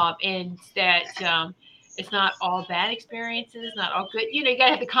 and that it's not all bad experiences, not all good. You got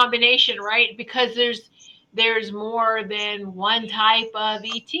to have the combination, right? Because there's more than one type of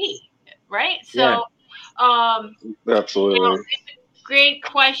ET, right? So, absolutely. Great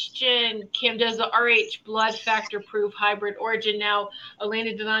question, Kim. Does the RH blood factor prove hybrid origin? Now,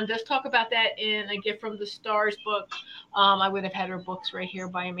 Elena Denon does talk about that in A Gift from the Stars book. I would have had her books right here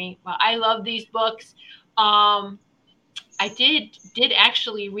by me. But I love these books. I did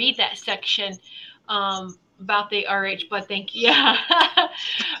actually read that section about the RH blood. Thank you.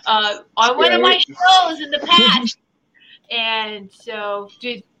 On one of my shows in the past. And so,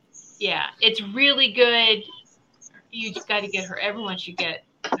 it's really good. You just got to get her. Everyone should get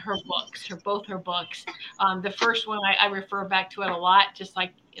her books, both her books. The first one, I refer back to it a lot, just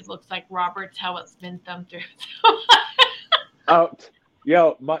like it looks like Robert's, how it's been thumbed through.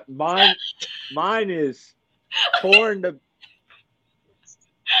 Mine is torn to.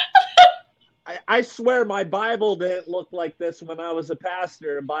 I swear my Bible didn't look like this when I was a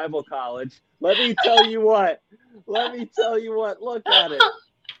pastor in Bible college. Let me tell you what. Look at it.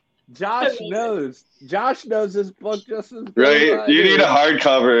 Josh knows this book just as good. Right. You need a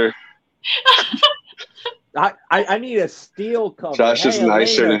hardcover. I need a steel cover. Josh is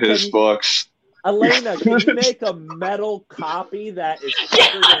nicer to his books. Elena, can you make a metal copy that is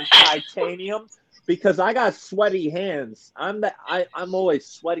covered in titanium? Because I got sweaty hands. I'm always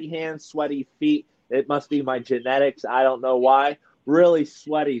sweaty hands, sweaty feet. It must be my genetics. I don't know why. Really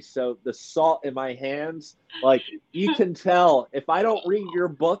sweaty. So the salt in my hands, like you can tell. If I don't read your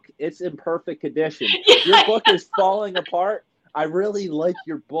book, it's in perfect condition. If your book is falling apart, I really like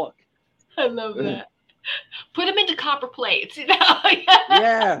your book. I love that. Put them into copper plates,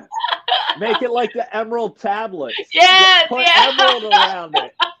 Yeah. Make it like the emerald tablets. Yes. Put emerald around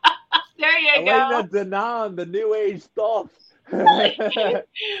it. There you Elena go. Denon, the New Age stuff. So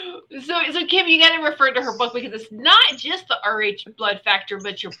Kim, you got to refer to her book, because it's not just the RH blood factor,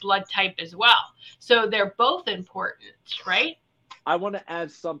 but your blood type as well. So they're both important, right? I want to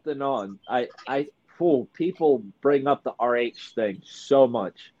add something on. People bring up the RH thing so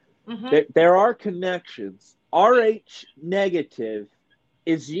much. Mm-hmm. There are connections. RH negative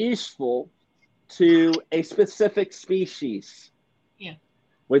is useful to a specific species. Yeah.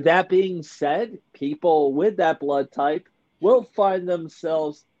 With that being said, people with that blood type will find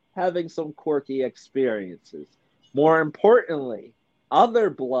themselves having some quirky experiences. More importantly,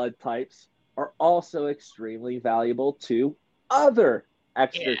 other blood types are also extremely valuable to other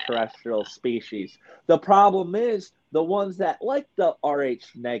extraterrestrial species. The problem is the ones that like the RH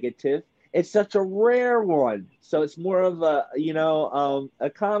negative, it's such a rare one. So it's more of a, a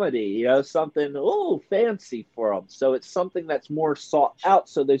comedy, something, fancy for them. So it's something that's more sought out.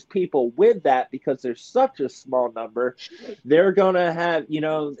 So there's people with that, because there's such a small number, they're going to have,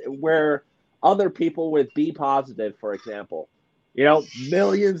 where other people with B positive, for example,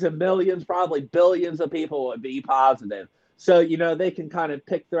 millions and millions, probably billions of people with B positive. So, they can kind of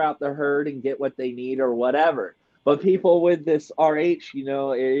pick throughout the herd and get what they need or whatever. But people with this RH,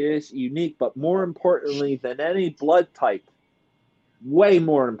 it is unique. But more importantly than any blood type, way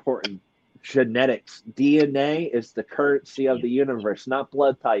more important, genetics. DNA is the currency of the universe, not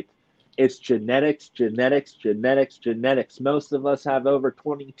blood type. It's genetics, genetics, genetics, genetics. Most of us have over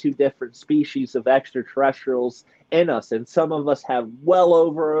 22 different species of extraterrestrials in us, and some of us have well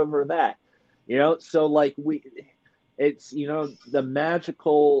over that. So like it's the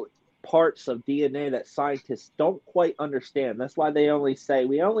magical parts of DNA that scientists don't quite understand. That's why they only say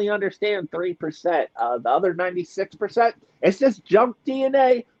we only understand 3%. The other 96%, it's just junk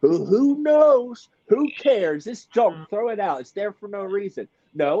DNA. Who knows? Who cares? It's junk. Throw it out. It's there for no reason.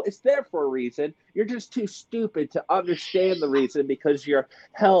 No, it's there for a reason. You're just too stupid to understand the reason, because you're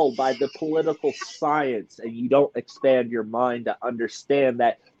held by the political science and you don't expand your mind to understand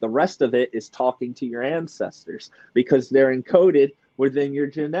that the rest of it is talking to your ancestors, because they're encoded within your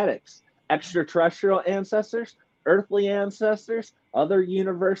genetics. extraterrestrial ancestors, earthly ancestors, other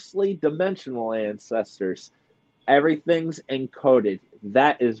universally dimensional ancestors. Everything's encoded.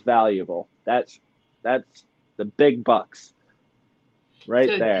 That is valuable. That's the big bucks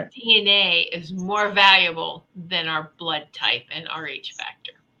right there. The DNA is more valuable than our blood type and RH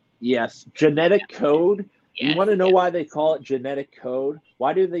factor. Yes. Genetic code. Yes. You want to know why they call it genetic code?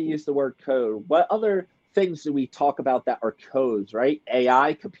 Why do they use the word code? What other things do we talk about that are codes, right?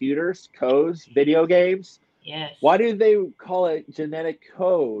 AI, computers, codes, video games. Yes. Why do they call it genetic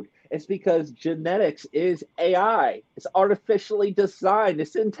code? It's because genetics is AI. It's artificially designed.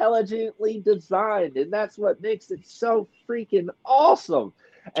 It's intelligently designed. And that's what makes it so freaking awesome.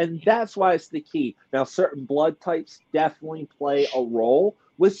 And that's why it's the key. Now, certain blood types definitely play a role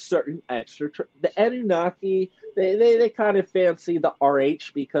with certain the Anunnaki, they kind of fancy the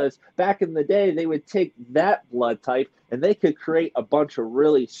RH because back in the day, they would take that blood type and they could create a bunch of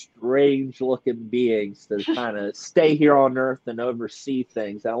really strange looking beings to kind of stay here on Earth and oversee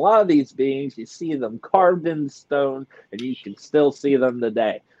things. And a lot of these beings, you see them carved in stone and you can still see them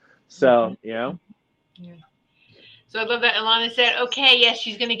today. So, you know. Yeah. So I love that Alana said, okay, yes,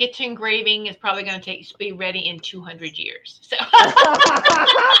 she's going to get to engraving. It's probably going to be ready in 200 years. So.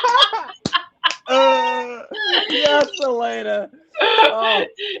 Yes, Elena. But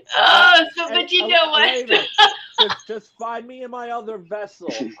you know what? Elena, just find me in my other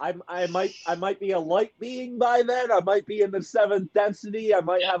vessel. I might be a light being by then. I might be in the seventh density. I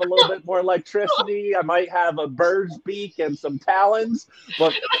might have a little bit more electricity. I might have a bird's beak and some talons.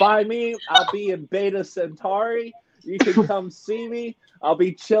 But find me. I'll be in Beta Centauri. You can come see me. I'll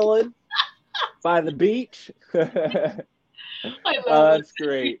be chilling by the beach. That's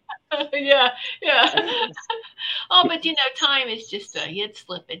great. Yeah. Oh, but you know, time is just it's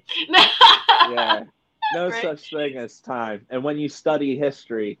slipping. Yeah. No right. Such thing as time. And when you study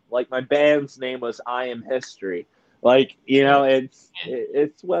history, like my band's name was I Am History. Like, you know, it's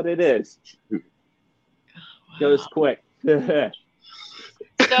what it is. Wow. Goes quick.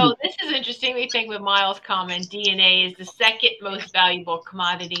 So this is interesting. We think with Miles' comment, DNA is the second most valuable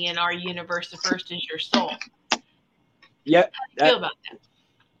commodity in our universe. The first is your soul. Yep. How do you feel about that?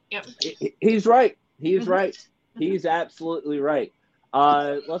 Yep. He's right. He's right. He's absolutely right.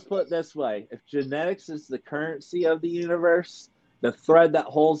 Let's put it this way. If genetics is the currency of the universe, the thread that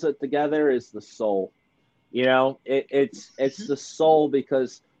holds it together is the soul. You know, it's the soul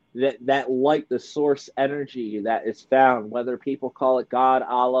because that light, the source energy that is found, whether people call it God,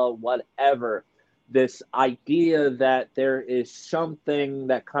 Allah, whatever, this idea that there is something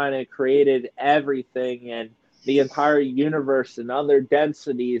that kind of created everything and the entire universe and other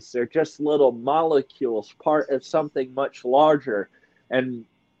densities, they're just little molecules, part of something much larger. And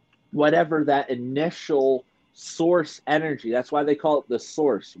whatever that initial source energy, that's why they call it the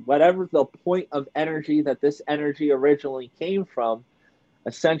source, whatever the point of energy that this energy originally came from,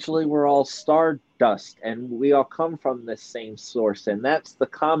 essentially we're all stardust and we all come from this same source. And that's the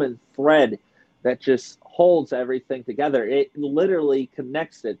common thread that just holds everything together. It literally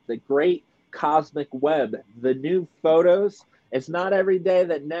connects it. The great cosmic web, the new photos, it's not every day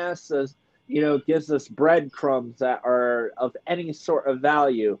that NASA, you know, gives us breadcrumbs that are of any sort of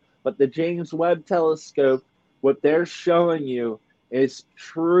value. But the James Webb Telescope, what they're showing you is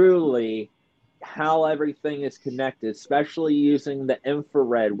truly how everything is connected, especially using the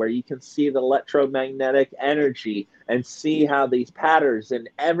infrared, where you can see the electromagnetic energy and see how these patterns in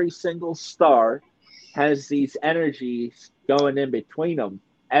every single star has these energies going in between them.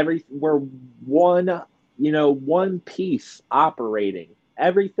 We're one piece operating.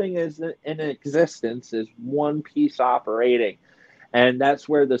 Everything is in existence is one piece operating. And that's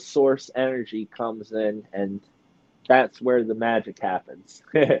where the source energy comes in, and that's where the magic happens.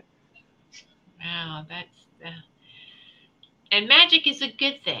 Wow, and magic is a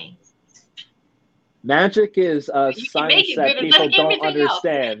good thing. Magic is science that people don't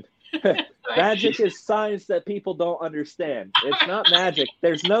understand. Magic is science that people don't understand. It's not magic.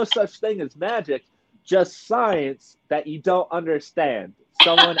 There's no such thing as magic, just science that you don't understand.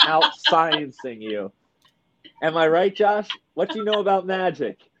 Someone out-sciencing you. Am I right, Josh? What do you know about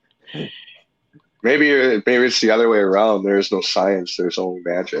magic? Maybe it's the other way around. There's no science. There's only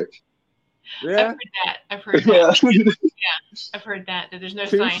magic. Yeah. I've heard that. Yeah, I've heard that there's no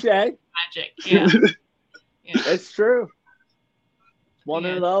science, magic. Yeah. It's true. One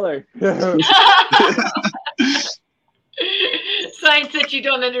or the other. Science that you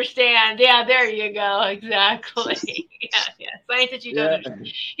don't understand. Yeah, there you go. Exactly. Yeah. Science that you don't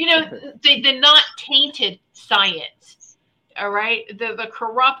understand. You know, the not tainted science. All right. The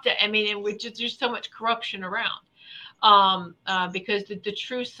corrupt. I mean, in which there's so much corruption around. because the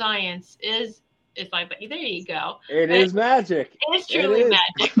true science is like, there you go. It is magic. It is It truly is.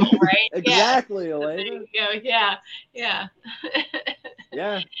 magical, right? Exactly, Yeah. There Elena. you go. Yeah. Yeah.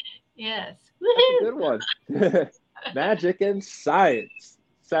 Yeah, Yes. that's a Woohoo. good one. Magic and science.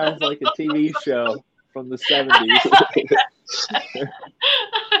 Sounds like a TV show from the 70s.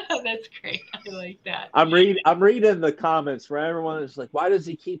 That's great. I like that. I'm reading the comments for everyone that's like, why does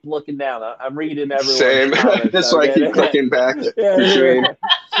he keep looking down? I'm reading everyone's Same. comments. That's why I keep clicking back between.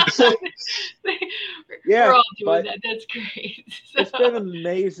 Yeah, We're all doing but that. That's great. it's been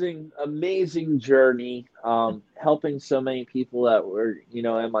an amazing journey. Helping so many people that were,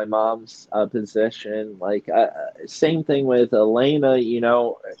 in my mom's position. Like, same thing with Elena.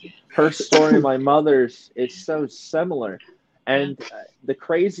 Her story and my mother's is so similar. And the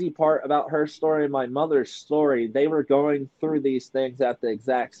crazy part about her story and my mother's story, they were going through these things at the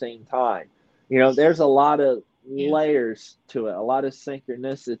exact same time. There's a lot of layers to it, a lot of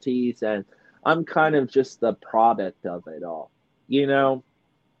synchronicities, and I'm kind of just the product of it all,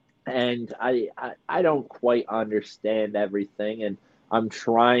 and I don't quite understand everything, and I'm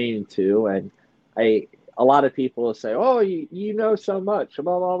trying to, and a lot of people will say, oh, you know so much,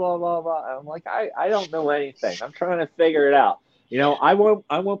 blah blah blah blah blah. And I'm like, I don't know anything. I'm trying to figure it out. I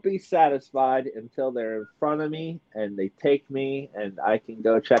won't be satisfied until they're in front of me and they take me and I can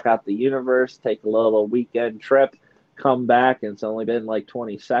go check out the universe, take a little weekend trip, come back, and it's only been like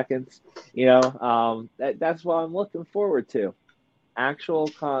 20 seconds. That's what I'm looking forward to. Actual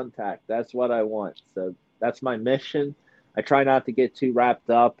contact. That's what I want. So that's my mission. I try not to get too wrapped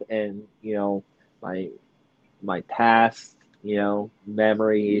up in, my past,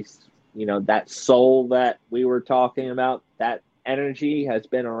 memories, that soul that we were talking about, that energy has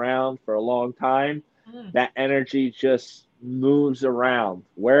been around for a long time. That energy just moves around.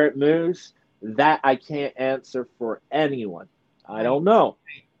 Where it moves, that I can't answer for anyone. I don't know.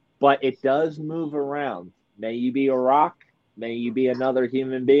 But it does move around. May you be a rock. May you be another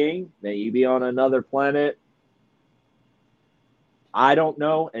human being. May you be on another planet. I don't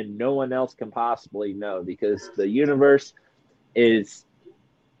know, and no one else can possibly know, because the universe is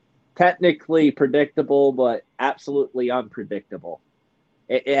technically predictable, but absolutely unpredictable.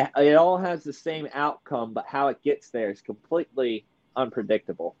 It all has the same outcome, but how it gets there is completely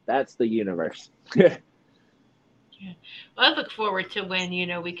unpredictable. That's the universe. Yeah. Well, I look forward to when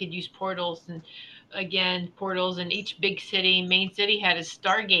we could use portals, and again, portals in each big city. Main city had a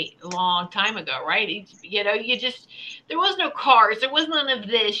Stargate a long time ago, right? You just, there was no cars, there was none of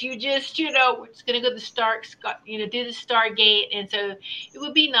this. You just, we're just gonna go to the do the Stargate, and so it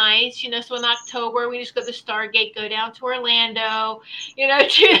would be nice, So in October, we just go to the Stargate, go down to Orlando,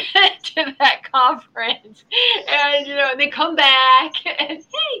 to that conference, and and then come back, and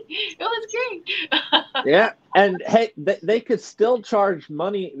hey, it was great. Yeah. And hey, they could still charge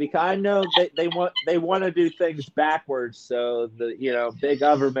money, because I know they want to do things backwards, so the big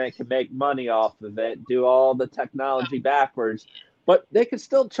government can make money off of it, do all the technology backwards, but they could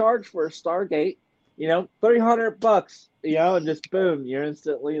still charge for a Stargate, $300, and just boom, you're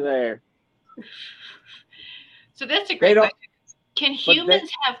instantly there. So that's a great question. Can humans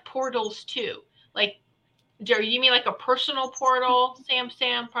have portals too? Like, Jerry, you mean like a personal portal?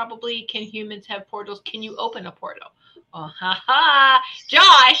 Sam, probably. Can humans have portals? Can you open a portal? Oh, ha.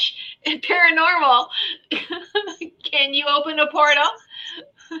 Josh, paranormal. Can you open a portal?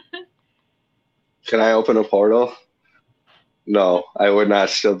 Can I open a portal? No, I would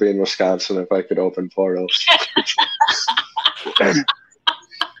not still be in Wisconsin if I could open portals.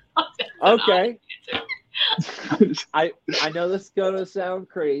 Okay. I know this is gonna sound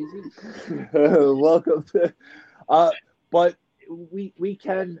crazy. Welcome to, but we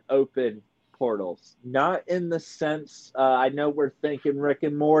can open portals, not in the sense. I know we're thinking Rick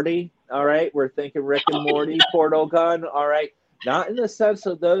and Morty. All right, we're thinking Rick and Morty portal gun. All right, not in the sense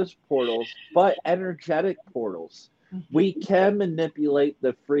of those portals, but energetic portals. We can manipulate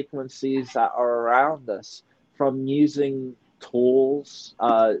the frequencies that are around us from using tools,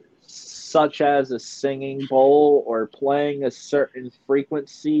 such as a singing bowl, or playing a certain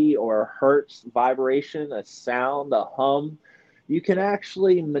frequency or hertz vibration, a sound, a hum. You can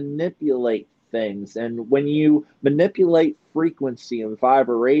actually manipulate things. And when you manipulate frequency and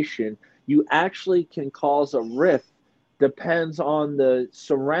vibration, you actually can cause a rift. Depends on the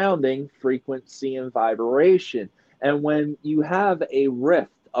surrounding frequency and vibration. And when you have a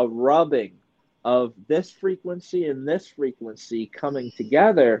rift, a rubbing of this frequency and this frequency coming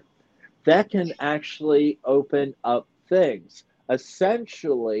together, that can actually open up things.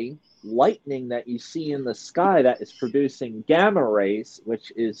 Essentially, lightning that you see in the sky that is producing gamma rays,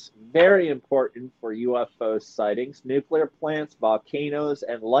 which is very important for UFO sightings. Nuclear plants, volcanoes,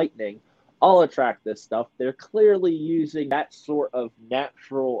 and lightning all attract this stuff. They're clearly using that sort of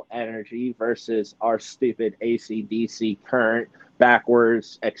natural energy versus our stupid AC/DC current,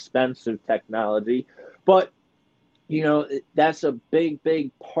 backwards, expensive technology. But, that's a big,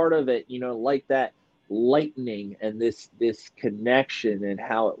 big part of it, like that lightning and this connection and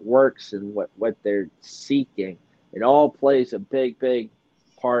how it works and what they're seeking. It all plays a big, big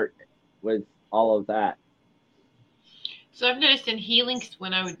part with all of that. So I've noticed in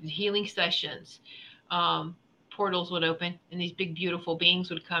when I would healing sessions, portals would open and these big beautiful beings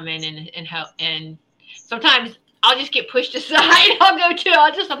would come in and help. And sometimes I'll just get pushed aside. I'm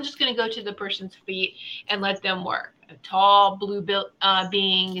just going to go to the person's feet and let them work. Tall blue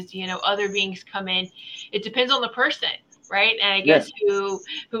beings, other beings come in. It depends on the person, right? And I guess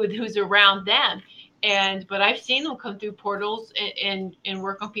who's around them. But I've seen them come through portals and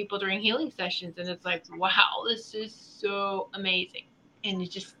work on people during healing sessions, and it's like, wow, this is so amazing. And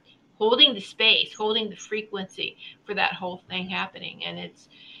it's just holding the space, holding the frequency for that whole thing happening, and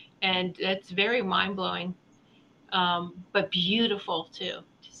it's very mind blowing, but beautiful too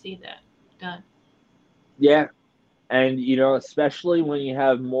to see that done. Yeah. And, especially when you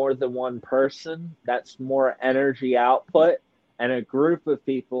have more than one person, that's more energy output. And a group of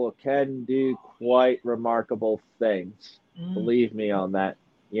people can do quite remarkable things. Believe me on that.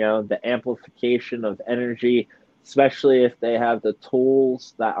 The amplification of energy, especially if they have the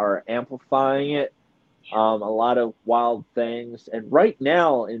tools that are amplifying it, a lot of wild things. And right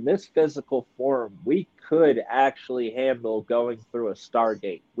now, in this physical form, we could actually handle going through a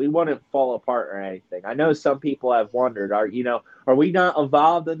Stargate. We wouldn't fall apart or anything. I know some people have wondered, are we not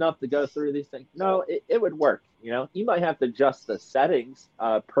evolved enough to go through these things? No, it would work. You might have to adjust the settings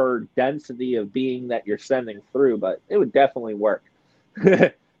per density of being that you're sending through, but it would definitely work.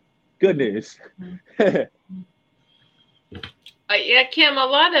 Good news. Yeah, Kim, a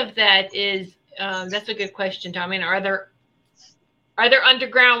lot of that is, that's a good question, Tom. I mean, are there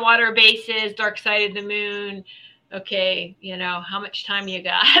underground water bases, dark side of the moon? Okay, how much time you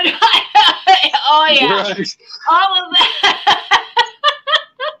got? Oh yeah, right.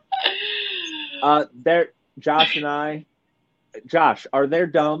 All of that. Josh and I. Josh, are there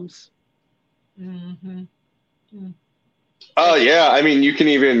DUMBs? Mm-hmm. Oh yeah, I mean, you can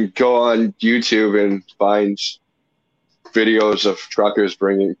even go on YouTube and find videos of truckers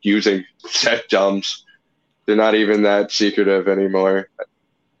using set DUMBs. They're not even that secretive anymore.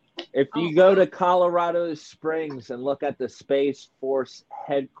 If you go to Colorado Springs and look at the Space Force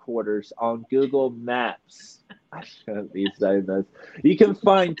headquarters on Google Maps, I shouldn't be saying this. You can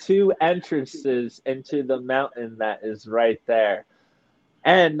find 2 entrances into the mountain that is right there.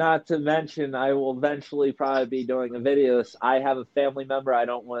 And not to mention, I will eventually probably be doing a video. I have a family member, I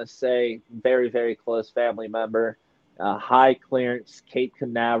don't want to say very, very close family member, high clearance, Cape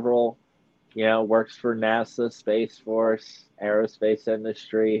Canaveral, works for NASA, Space Force, aerospace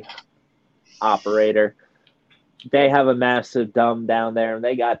industry, operator. They have a massive DUMB down there, and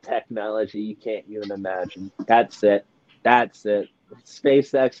they got technology you can't even imagine. That's it.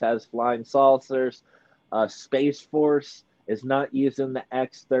 SpaceX has flying saucers. Space Force is not using the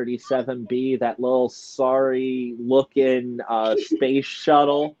X-37B, that little sorry-looking space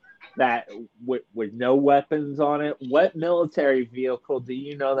shuttle that with no weapons on it. What military vehicle do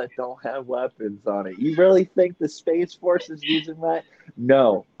you know that don't have weapons on it? You really think the Space Force is using that?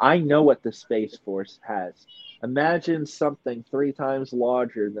 No, I know what the Space Force has. Imagine something 3 times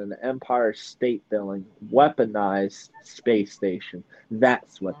larger than the Empire State Building, weaponized space station.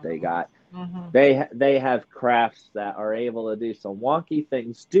 That's what they got. Mm-hmm. They have crafts that are able to do some wonky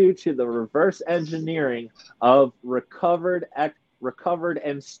things due to the reverse engineering of recovered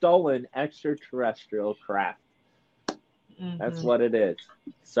and stolen extraterrestrial craft. Mm-hmm. That's what it is.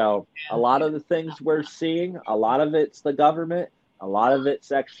 So a lot of the things we're seeing, a lot of it's the government, a lot of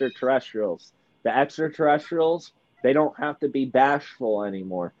it's extraterrestrials. The extraterrestrials, they don't have to be bashful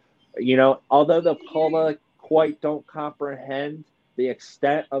anymore. Although the public quite don't comprehend the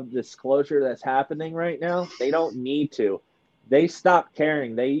extent of disclosure that's happening right now, they don't need to. They stopped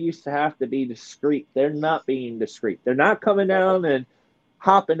caring. They used to have to be discreet. They're not being discreet. They're not coming down and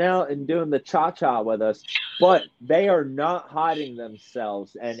hopping out and doing the cha-cha with us, but they are not hiding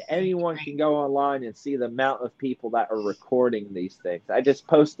themselves, and anyone can go online and see the amount of people that are recording these things. I just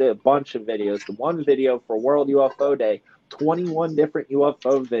posted a bunch of videos. The one video for World UFO Day, 21 different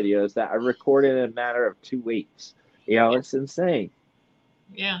UFO videos that I recorded in a matter of 2 weeks. It's insane.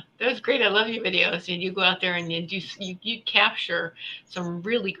 Yeah, that was great. I love your videos, and you go out there and you capture some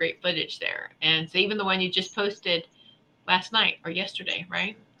really great footage there. And so even the one you just posted last night or yesterday,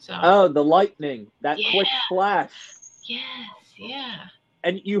 right? So Oh, the lightning, that yeah, quick flash. yes, yeah,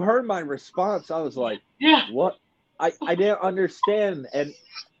 And you heard my response. I was yeah, like, yeah. what? I didn't understand.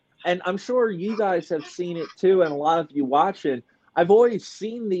 And I'm sure you guys have seen it too, and a lot of you watching. I've always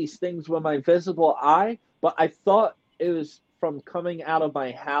seen these things with my visible eye, but I thought it was from coming out of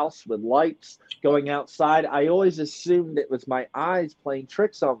my house with lights, going outside. I always assumed it was my eyes playing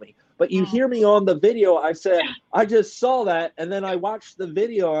tricks on me. But you Mm, hear me on the video, I said, I just saw that, and then I watched the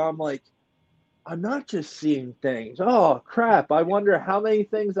video, and I'm like, I'm not just seeing things. Oh crap! I wonder how many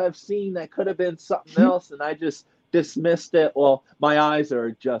things I've seen that could have been something else, and I just dismissed it. Well, my eyes are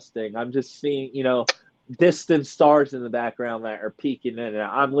adjusting. I'm just seeing, distant stars in the background that are peeking in, and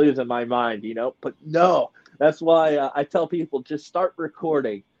I'm losing my mind. But no, that's why I tell people just start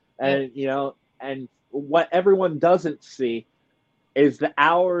recording, yeah. and and what everyone doesn't see is the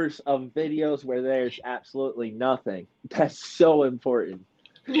hours of videos where there's absolutely nothing. That's so important.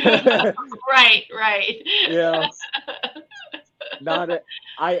 Right, right. Yeah, not a,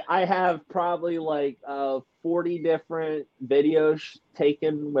 I have probably like 40 different videos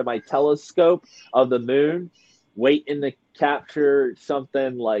taken with my telescope of the moon, waiting to capture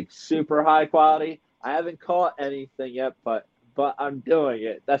something like super high quality. I haven't caught anything yet, but I'm doing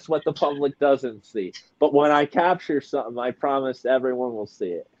it. That's what the public doesn't see. But when I capture something, I promise everyone will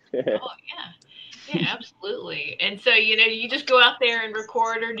see it. Oh yeah. Yeah, absolutely. And so, you just go out there and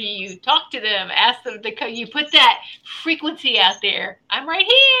record, or do you talk to them, ask them to come? You put that frequency out there. I'm right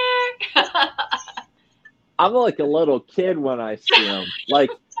here. I'm like a little kid when I see them. Like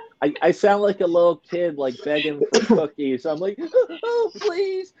I sound like a little kid, like begging for cookies. I'm like, oh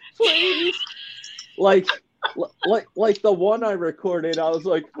please, please. Like like the one I recorded, I was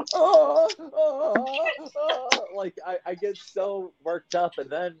like, like I get so worked up, and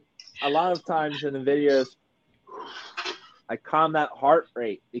then a lot of times in the videos, I calm that heart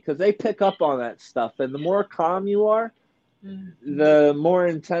rate because they pick up on that stuff, and the more calm you are, Mhm. the more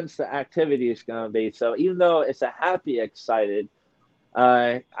intense the activity is going to be. So even though it's a happy, excited,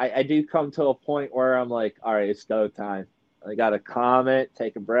 I do come to a point where I'm like, all right, it's go time. I got to calm it,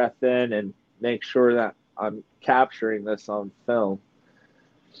 take a breath in, and make sure that I'm capturing this on film.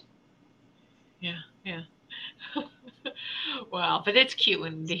 Yeah, yeah. Wow, but it's cute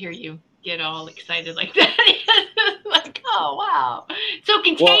when to hear you get all excited like that. Like, oh wow, so Well,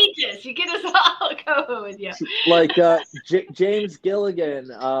 contagious. You get us all going with you. like James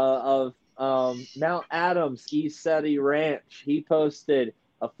Gilligan of Mount Adams East Seti Ranch, he posted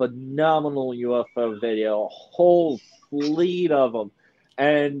a phenomenal UFO video, a whole fleet of them.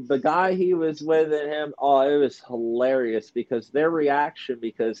 And the guy he was with and him, oh, it was hilarious because their reaction,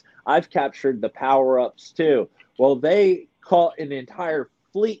 because I've captured the power ups too. Well, they caught an entire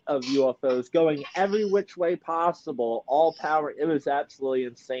fleet of UFOs going every which way possible, all power. It was absolutely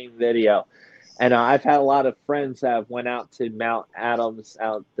insane video. And I've had a lot of friends that have went out to Mount Adams,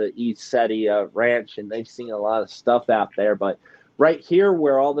 out the East Seti Ranch, and they've seen a lot of stuff out there. But right here,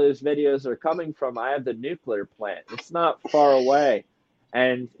 where all those videos are coming from, I have the nuclear plant. It's not far away,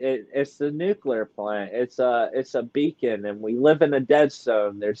 and it's the nuclear plant. It's a beacon, and we live in a dead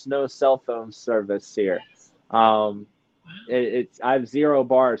zone. There's no cell phone service here. Um, it's I have 0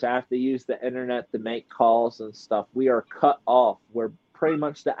 bars. I have to use the internet to make calls and stuff. We are cut off. We're pretty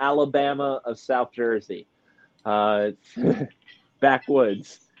much the Alabama of South Jersey.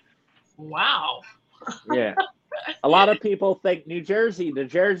 Backwoods. Wow. Yeah. A lot of people think New Jersey, the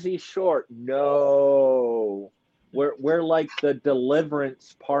Jersey Shore. No. We're like the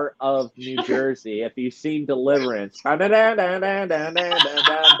Deliverance part of New Jersey. If you've seen Deliverance.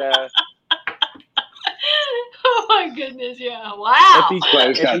 Oh my goodness, yeah. Wow. If you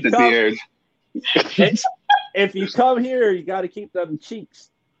Glenn's if got you the come beard. if you come here, you got to keep them cheeks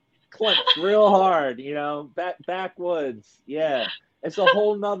clenched real hard. Backwoods. Yeah, it's a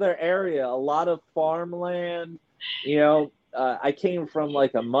whole nother area. A lot of farmland. I came from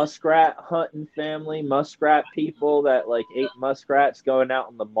like a muskrat hunting family, muskrat people that like ate muskrats going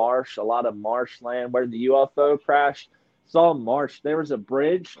out in the marsh. A lot of marshland where the UFO crashed. It's all marsh. There was a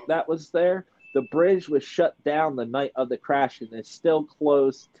bridge that was there. The bridge was shut down the night of the crash, and it's still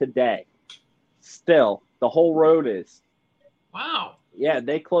closed today. Still, the whole road is. Wow. Yeah,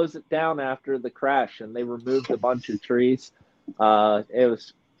 they closed it down after the crash, and they removed a bunch of trees. It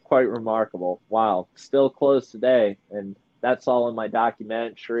was quite remarkable. Wow, still closed today, and that's all in my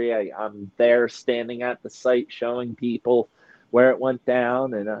documentary. I'm there standing at the site showing people where it went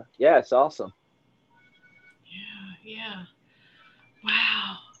down, and yeah, it's awesome. Yeah, yeah.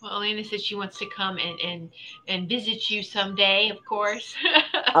 Wow. Well, Elena said she wants to come and visit you someday, of course.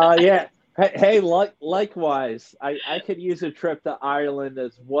 Yeah. Hey, likewise. I could use a trip to Ireland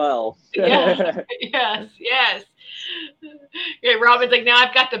as well. Yeah. Yes. Yes. Okay, Robin's like, now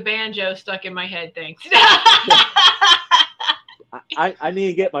I've got the banjo stuck in my head. Thanks. I need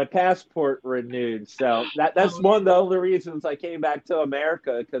to get my passport renewed. So that's Oh, one of the only reasons I came back to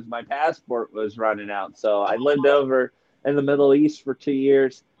America, because my passport was running out. So I lived over in the Middle East for 2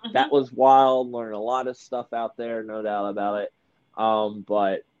 years. mhm. That was wild. Learned a lot of stuff out there, no doubt about it.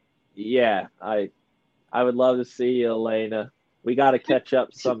 But yeah, I would love to see you, Elena. We got to catch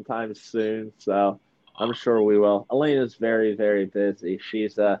up sometime soon. So I'm sure we will. Elena's very, very busy.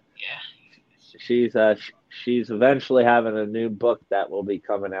 Yeah. She's eventually having a new book that will be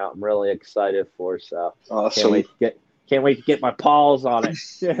coming out. I'm really excited for. So Awesome. can't wait to get my paws on it.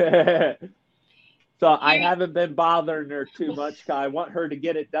 So I You- haven't been bothering her too much. I want her to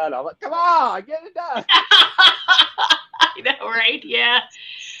get it done. I'm like, come on, get it done. I know, right? Yeah.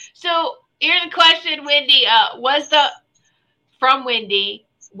 So here's a question, Wendy. Was the Mothman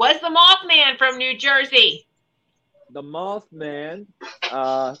from New Jersey? The Mothman.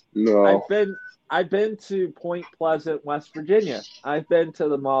 No. I've been to Point Pleasant, West Virginia. I've been to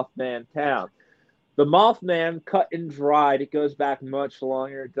the Mothman town. The Mothman, cut and dried, it goes back much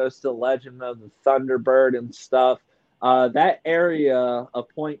longer. It goes to the legend of the Thunderbird and stuff. That area of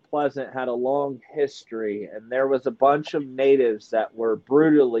Point Pleasant had a long history, and there was a bunch of natives that were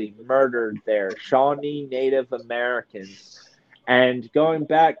brutally murdered there, Shawnee Native Americans. And going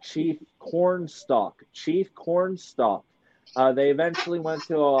back, Chief Cornstalk, they eventually went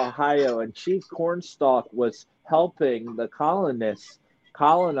to Ohio, and Chief Cornstalk was helping the colonists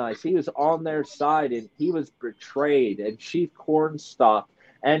colonize. He was on their side, and he was betrayed. And Chief Cornstalk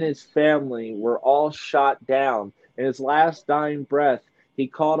and his family were all shot down. In his last dying breath, he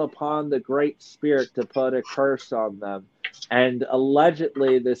called upon the Great Spirit to put a curse on them. And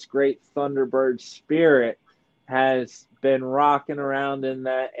allegedly, this great Thunderbird spirit has been rocking around in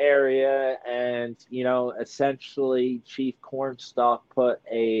that area, and essentially Chief Cornstalk put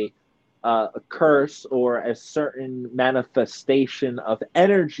a curse or a certain manifestation of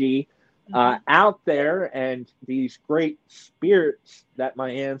energy out there, and these great spirits that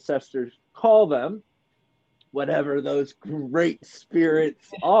my ancestors call them, whatever those great spirits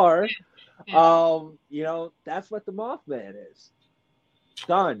are, that's what the Mothman is.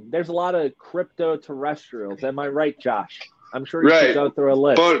 Done. There's a lot of crypto terrestrials. Am I right, Josh? I'm sure you Right. could go through a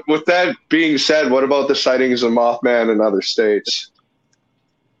list. But with that being said, what about the sightings of Mothman in other states?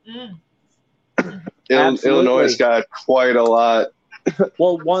 Mm. Absolutely. Illinois got quite a lot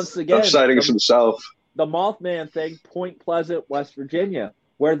Well, once again, of sightings himself. the Mothman thing, Point Pleasant, West Virginia,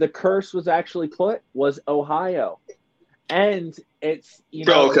 where the curse was actually put was Ohio. And it's,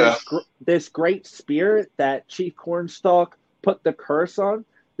 Okay. this great spirit that Chief Cornstalk put the curse on.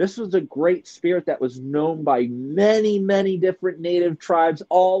 This was a great spirit that was known by many, many different native tribes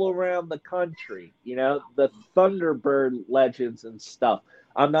all around the country. The Thunderbird legends and stuff.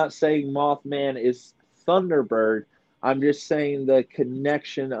 I'm not saying Mothman is Thunderbird. I'm just saying the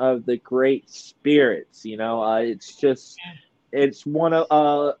connection of the great spirits.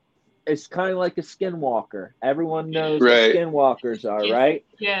 It's kind of like a skinwalker. Everyone knows Right. what skinwalkers are, Yes. right?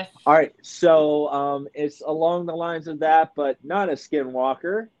 Yes. All right, so it's along the lines of that, but not a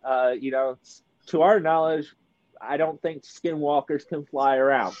skinwalker. To our knowledge, I don't think skinwalkers can fly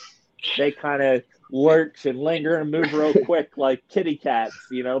around. They kind of lurch and linger and move real quick like kitty cats,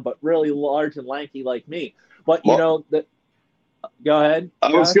 but really large and lanky like me. But go ahead.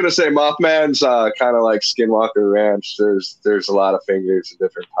 I was gonna say Mothman's kind of like Skinwalker Ranch. There's a lot of fingers and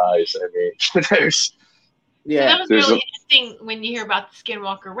different pies. I mean, there's So that was really interesting when you hear about the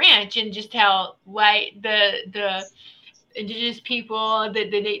Skinwalker Ranch and just how the indigenous people,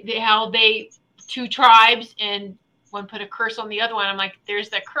 how they two tribes, and one put a curse on the other one. I'm like, there's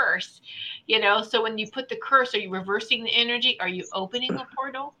the curse, So when you put the curse, are you reversing the energy? Are you opening a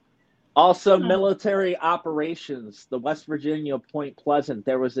portal? Also, military operations. The West Virginia Point Pleasant,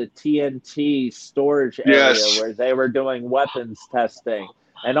 there was a TNT storage area where they were doing weapons testing.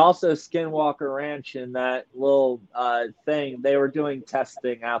 And also Skinwalker Ranch in that little thing, they were doing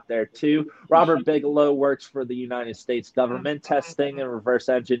testing out there too. Robert Bigelow works for the United States government, testing and reverse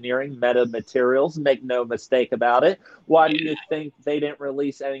engineering metamaterials. Make no mistake about it. Why do you think they didn't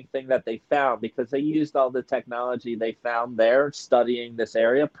release anything that they found? Because they used all the technology they found there, studying this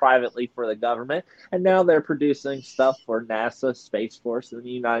area privately for the government. And now they're producing stuff for NASA, Space Force, and the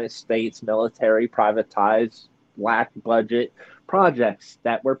United States military, privatized, black budget projects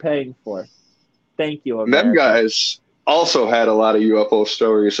that we're paying for. Thank you, America. Them guys also had a lot of UFO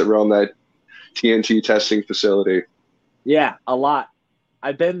stories around that TNT testing facility. Yeah, a lot.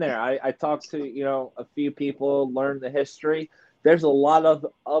 I've been there. I talked to, a few people, learned the history. There's a lot of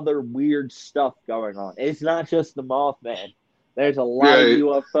other weird stuff going on. It's not just the Mothman. There's a lot of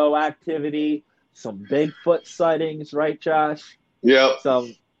UFO activity, some Bigfoot sightings, right, Josh? Yep.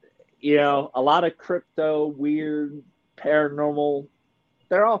 Some, a lot of crypto, weird, paranormal.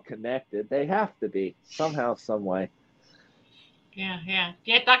 They're all connected. They have to be somehow, some way. Yeah.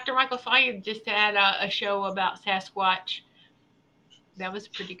 Dr. Michael Sawyer just had a show about Sasquatch. That was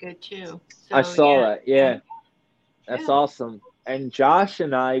pretty good too. So, I saw that. Yeah. That's awesome. And Josh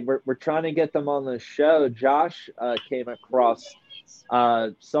and I, we're trying to get them on the show. Josh came across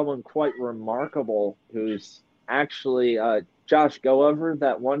someone quite remarkable who's actually, Josh, go over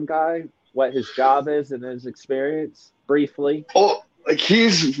that one guy, what his job is and his experience briefly. Oh, like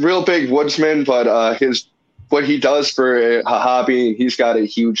he's real big woodsman, but what he does for a hobby, he's got a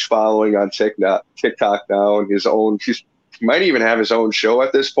huge following on TikTok now, and he might even have his own show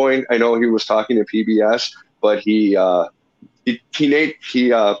at this point. I know he was talking to PBS, but he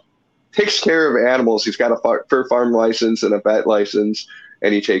takes care of animals. He's got a fur farm license and a vet license,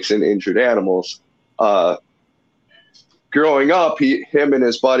 and he takes in injured animals. Growing up, him and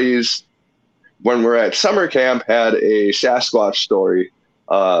his buddies, when we're at summer camp, had a Sasquatch story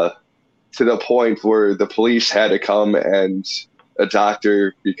to the point where the police had to come and a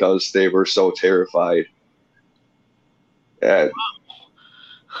doctor because they were so terrified. And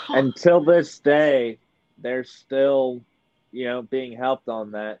until this day, they're still, being helped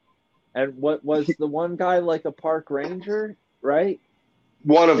on that. And what was the one guy, like a park ranger, right?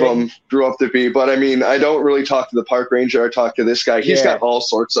 One of them grew up to be, but I mean, I don't really talk to the park ranger. I talk to this guy. He's got all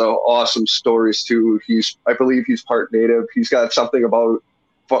sorts of awesome stories too. I believe he's part native. He's got something about,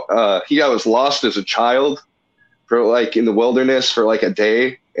 he was lost as a child for like in the wilderness for like a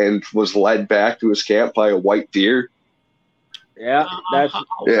day and was led back to his camp by a white deer. Yeah,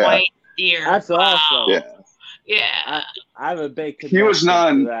 white deer. That's awesome. Yeah. I have a big connection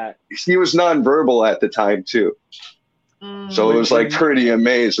to that. He was nonverbal at the time too. So it was like pretty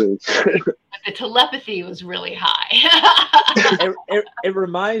amazing. The telepathy was really high. it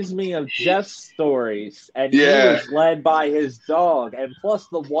reminds me of Jeff's stories, and he was led by his dog, and plus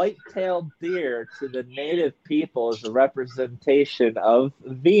the white-tailed deer to the native people is a representation of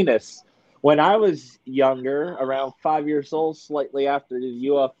Venus. When I was younger, around 5 years old, slightly after the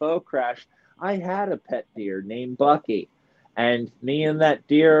UFO crash, I had a pet deer named Bucky. And me and that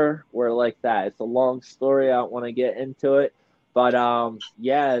deer were like that. It's a long story. I don't want to get into it. But,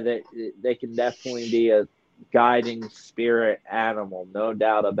 they can definitely be a guiding spirit animal. No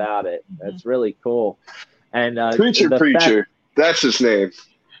doubt about it. That's really cool. And Preacher. That's his name.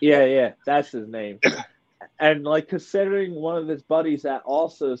 Yeah, that's his name. And, like, considering one of his buddies that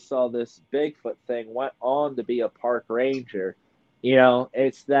also saw this Bigfoot thing went on to be a park ranger,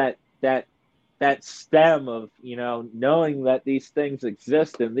 it's that stem of, knowing that these things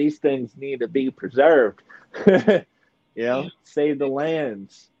exist and these things need to be preserved. Save the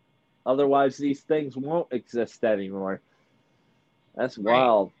lands. Otherwise, these things won't exist anymore. That's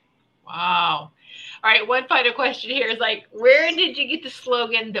wild. Wow. All right, one final question here is like, where did you get the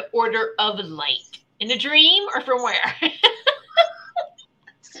slogan, the Order of Light? In a dream or from where?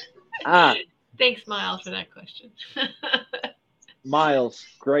 Thanks, Miles, for that question. Miles,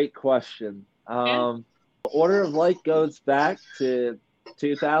 great question. Order of Light goes back to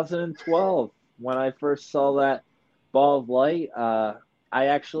 2012 when I first saw that ball of light. I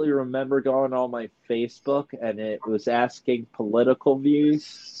actually remember going on my Facebook and it was asking political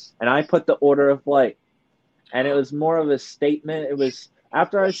views, and I put the Order of Light, and it was more of a statement. It was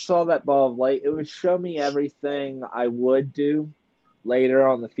after I saw that ball of light, it would show me everything I would do later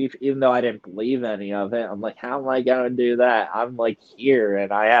on in the future, even though I didn't believe any of it. I'm like, how am I going to do that? I'm like here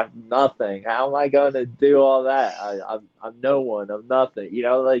and I have nothing. How am I going to do all that? I'm no one. I'm nothing.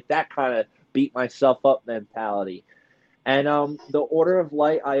 Like that kind of beat myself up mentality. And the Order of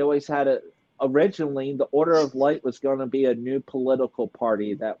Light, I always had originally, the Order of Light was going to be a new political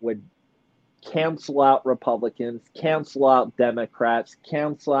party that would cancel out Republicans, cancel out Democrats,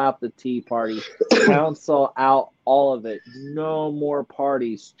 cancel out the Tea Party, cancel out all of it. No more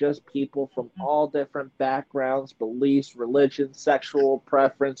parties, just people from all different backgrounds, beliefs, religions, sexual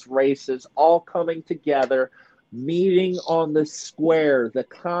preference, races, all coming together, meeting on the square, the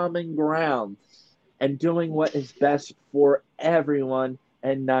common ground, and doing what is best for everyone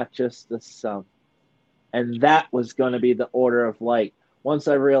and not just the some. And that was going to be the Order of Light. Once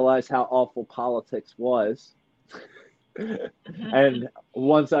I realized how awful politics was, And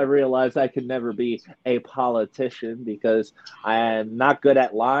once I realized I could never be a politician because I am not good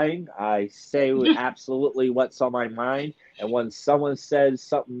at lying, I say absolutely what's on my mind. And when someone says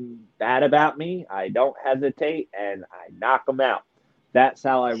something bad about me, I don't hesitate and I knock them out. That's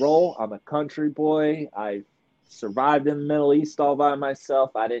how I roll. I'm a country boy. I survived in the Middle East all by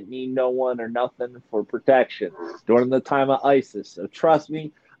myself. I didn't need no one or nothing for protection during the time of ISIS. So trust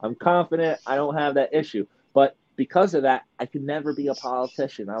me, I'm confident I don't have that issue. But because of that, I could never be a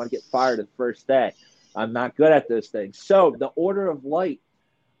politician. I would get fired the first day. I'm not good at those things. So the Order of Light,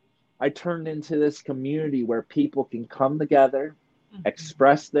 I turned into this community where people can come together,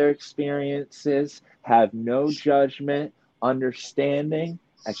 express their experiences, have no judgment, understanding,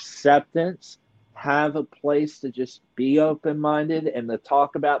 acceptance, have a place to just be open-minded and to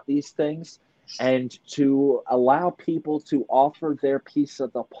talk about these things, and to allow people to offer their piece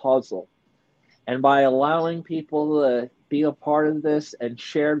of the puzzle. And by allowing people to be a part of this and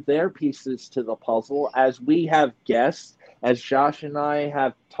share their pieces to the puzzle, as we have guests, as Josh and I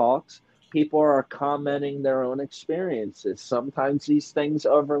have talks, people are commenting their own experiences. Sometimes these things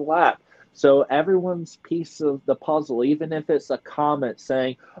overlap. So everyone's piece of the puzzle, even if it's a comment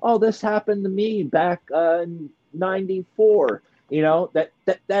saying, oh, this happened to me back in 94,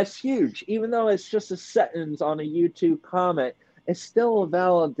 that's huge. Even though it's just a sentence on a YouTube comment, it's still a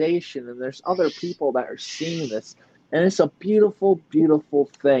validation, and there's other people that are seeing this. And it's a beautiful, beautiful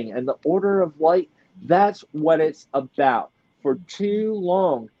thing. And the Order of Light, that's what it's about. For too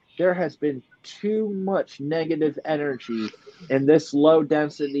long, there has been too much negative energy in this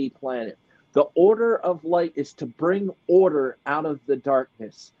low-density planet. The Order of Light is to bring order out of the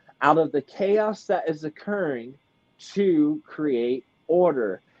darkness, out of the chaos that is occurring, to create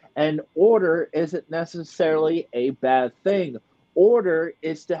order. And order isn't necessarily a bad thing. Order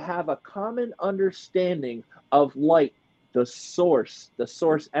is to have a common understanding of light, the source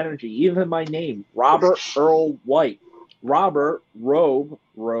energy. Even my name, Robert Earl White. Robert, robe,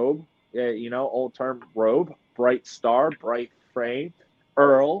 old term, robe, bright star, bright frame.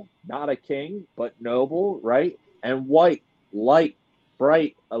 Earl, not a king, but noble, right? And White, light,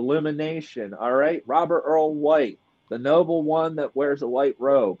 bright, illumination, all right? Robert Earl White, the noble one that wears a white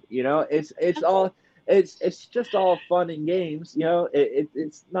robe. It's just all fun and games,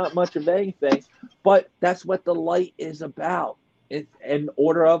 it's not much of anything, but that's what the light is about. And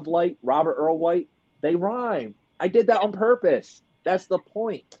Order of Light, Robert Earl White, they rhyme. I did that on purpose. That's the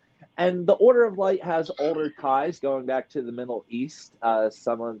point. And the Order of Light has older ties going back to the Middle East.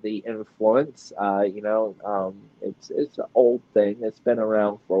 Some of the influence, it's an old thing. It's been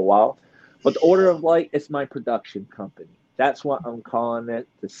around for a while. But the Order of Light is my production company. That's what I'm calling it,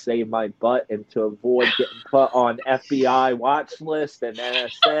 to save my butt and to avoid getting put on FBI watch list and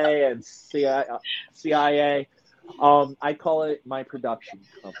NSA and CIA. I call it my production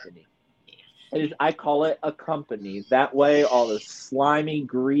company. I call it a company. That way, all the slimy,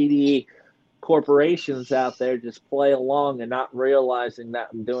 greedy corporations out there just play along and not realizing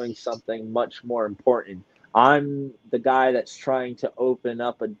that I'm doing something much more important. I'm the guy that's trying to open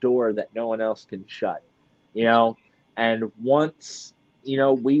up a door that no one else can shut, And once,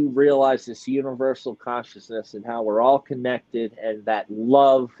 we realize this universal consciousness and how we're all connected, and that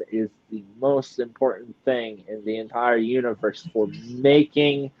love is the most important thing in the entire universe for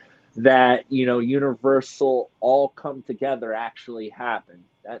making that, universal all come together actually happen.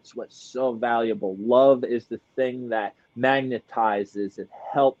 That's what's so valuable. Love is the thing that magnetizes and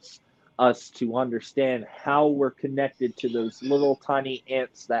helps us to understand how we're connected to those little tiny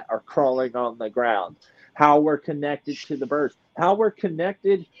ants that are crawling on the ground, how we're connected to the birds, how we're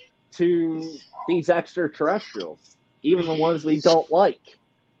connected to these extraterrestrials, even the ones we don't like.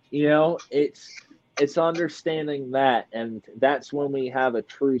 It's understanding that, and that's when we have a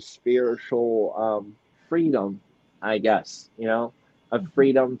true spiritual freedom, I guess, a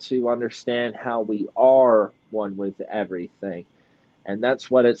freedom to understand how we are one with everything. And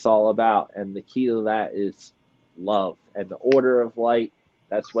that's what it's all about. And the key to that is love. And the Order of Light,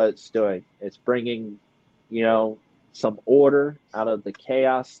 that's what it's doing. It's bringing, some order out of the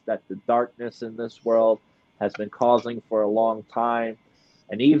chaos that the darkness in this world has been causing for a long time.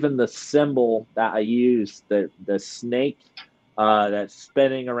 And even the symbol that I use, the snake that's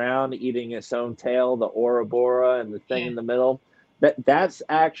spinning around, eating its own tail, the Ouroboros, and the thing in the middle, that's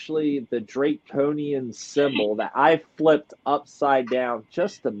actually the Draconian symbol that I flipped upside down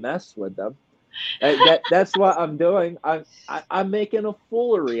just to mess with them. That's what I'm doing. I'm making a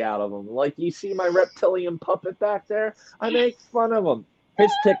foolery out of them. Like, you see my reptilian puppet back there? I make fun of him.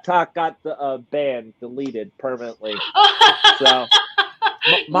 His TikTok got the ban deleted permanently. So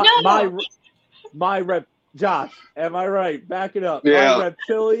my Josh, am I right? Back it up. Yeah. My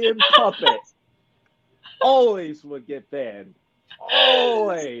reptilian puppet always would get banned.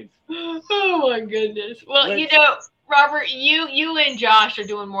 Always. Oh my goodness. Well, Which- you know, Robert, you and Josh are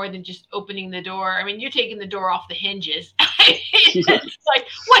doing more than just opening the door. I mean, you're taking the door off the hinges. It's like,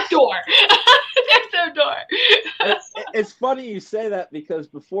 what door? There's no door. It's funny you say that because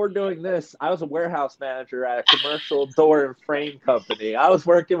before doing this, I was a warehouse manager at a commercial door and frame company. I was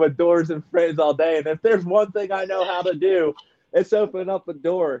working with doors and frames all day. And if there's one thing I know how to do, it's open up a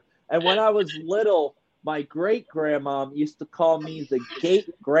door. And when I was little, my great-grandma used to call me the gate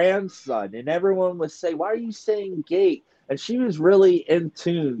grandson. And everyone would say, why are you saying gate? And she was really in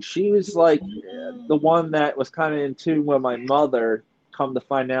tune. She was like the one that was kind of in tune with my mother, come to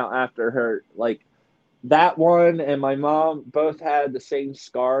find out after her. Like that one and my mom both had the same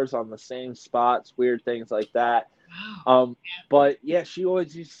scars on the same spots, weird things like that. But yeah, she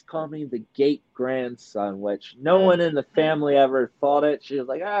always used to call me the gate grandson, which no one in the family ever thought it. She was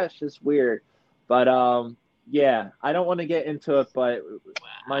like, it's just weird. But yeah, I don't want to get into it, but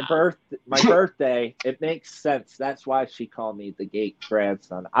my birthday, it makes sense. That's why she called me the gate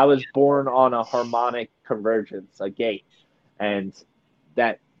grandson. I was born on a harmonic convergence, a gate, and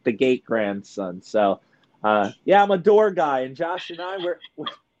that the gate grandson. So yeah, I'm a door guy, and Josh and I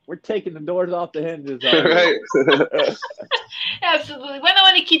we're taking the doors off the hinges. Right. Absolutely. We don't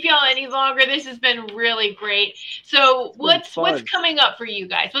want to keep y'all any longer. This has been really great. So what's coming up for you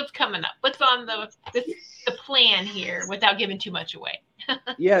guys? What's coming up? What's on the plan here without giving too much away?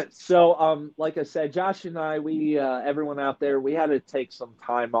 Yeah, so like I said, Josh and I, we everyone out there, we had to take some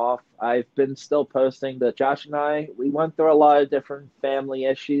time off. I've been still posting, but Josh and I, we went through a lot of different family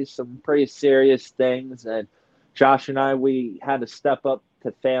issues, some pretty serious things, and Josh and I, we had to step up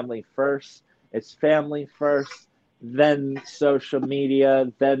to family first. It's family first, then social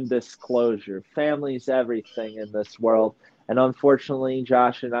media, then disclosure. Family's everything in this world, and unfortunately,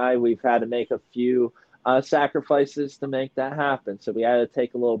 Josh and I, we've had to make a few sacrifices to make that happen. So we had to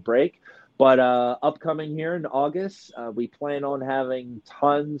take a little break. But upcoming here in August, we plan on having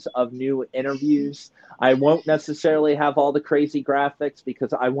tons of new interviews. I won't necessarily have all the crazy graphics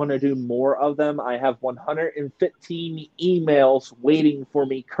because I want to do more of them. I have 115 emails waiting for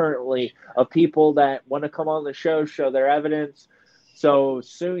me currently of people that want to come on the show their evidence. So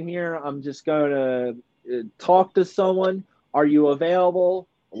soon here, I'm just going to talk to someone. Are you available?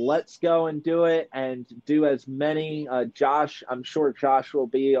 Let's go and do it and do as many. Josh, I'm sure Josh will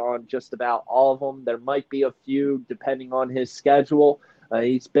be on just about all of them. There might be a few depending on his schedule.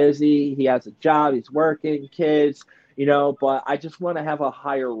 He's busy. He has a job. He's working, kids, but I just want to have a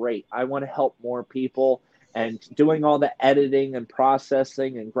higher rate. I want to help more people. And doing all the editing and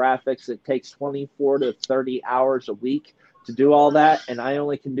processing and graphics, it takes 24 to 30 hours a week to do all that. And I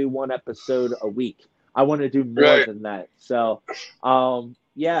only can do one episode a week. I want to do more than that. So,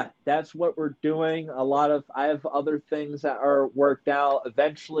 yeah, that's what we're doing. I have other things that are worked out.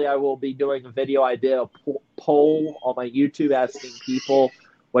 Eventually, I will be doing a video. I did a poll on my YouTube asking people,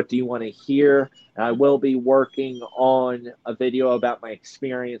 what do you want to hear? And I will be working on a video about my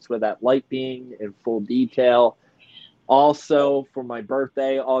experience with that light being in full detail. Also, for my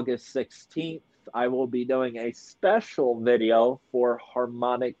birthday, August 16th, I will be doing a special video for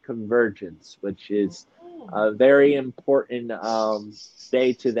harmonic convergence, which is a very important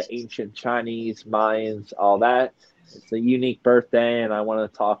day to the ancient Chinese, Mayans, all that. It's a unique birthday, and I want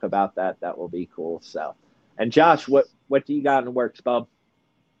to talk about that. That will be cool. So, and Josh, what do you got in the works, bub?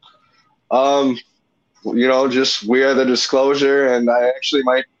 Just We Are the Disclosure, and I actually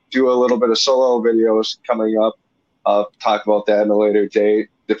might do a little bit of solo videos coming up. I'll talk about that in a later date.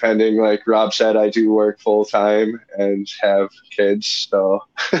 Depending, like Rob said, I do work full time and have kids, so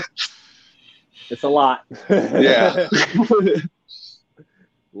it's a lot. Yeah. A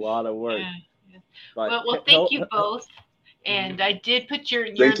lot of work. Yeah. Well, thank you both. And I did put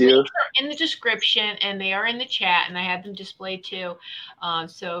your links in the description, and they are in the chat, and I have them displayed too.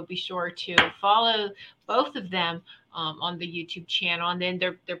 So be sure to follow both of them on the YouTube channel, and then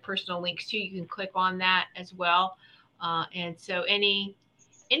their personal links too. You can click on that as well. And so any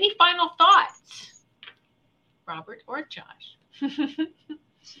final thoughts, Robert or Josh?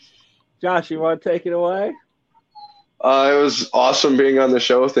 Josh, you want to take it away? It was awesome being on the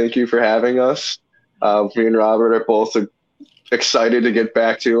show. Thank you for having us. Me and Robert are both excited to get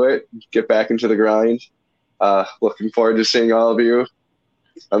back to it, get back into the grind. Looking forward to seeing all of you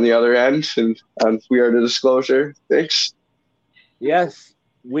on the other end and We Are the Disclosure. Thanks. Yes.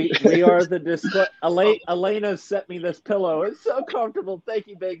 We are the disclosure. Elena sent me this pillow. It's so comfortable. Thank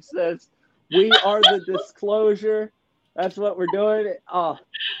you, big sis. We are the disclosure. That's what we're doing.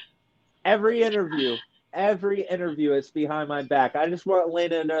 Every interview, every interview is behind my back. I just want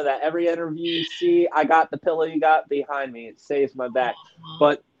Lena to know that every interview you see, I got the pillow you got behind me. It saves my back.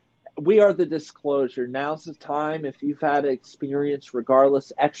 But we are the disclosure. Now's the time. If you've had an experience,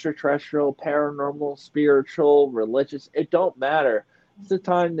 regardless, extraterrestrial, paranormal, spiritual, religious, it don't matter. It's the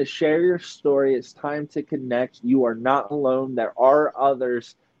time to share your story. It's time to connect. You are not alone. There are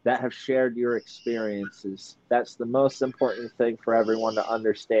others that have shared your experiences. That's the most important thing for everyone to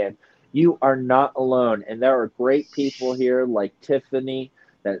understand. You are not alone. And there are great people here like Tiffany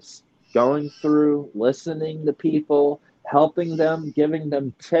that's going through, listening to people, helping them, giving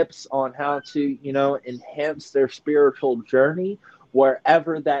them tips on how to, enhance their spiritual journey,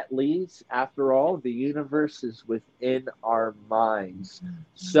 wherever that leads. After all, the universe is within our minds.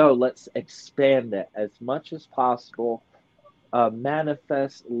 So let's expand it as much as possible.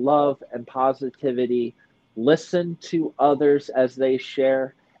 Manifest love and positivity. Listen to others as they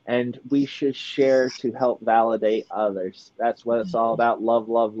share, and we should share to help validate others. That's what it's all about. Love,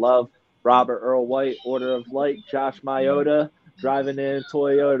 love, love. Robert Earl White, Order of Light, Josh Myota, driving in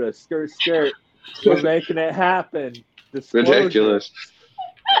Toyota, skirt, skirt. We're making it happen. Disclosure. Ridiculous.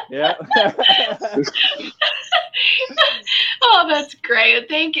 Yeah. Oh, that's great.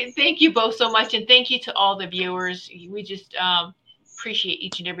 Thank you both so much, and thank you to all the viewers. We just appreciate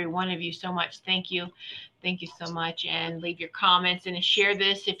each and every one of you so much. Thank you so much, and leave your comments and share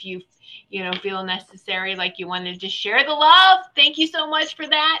this if you feel necessary, like you want to just share the love. Thank you so much for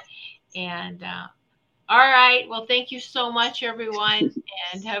that. And all right, well, thank you so much, everyone,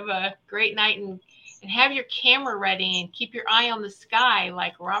 and have a great night, and have your camera ready and keep your eye on the sky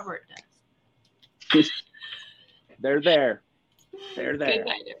like Robert does. They're there. They're there. Good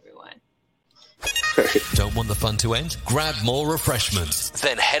night, everyone. Don't want the fun to end? Grab more refreshments.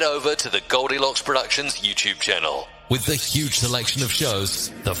 Then head over to the Goldilocks Productions YouTube channel. With the huge selection of shows,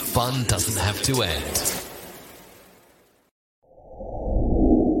 the fun doesn't have to end.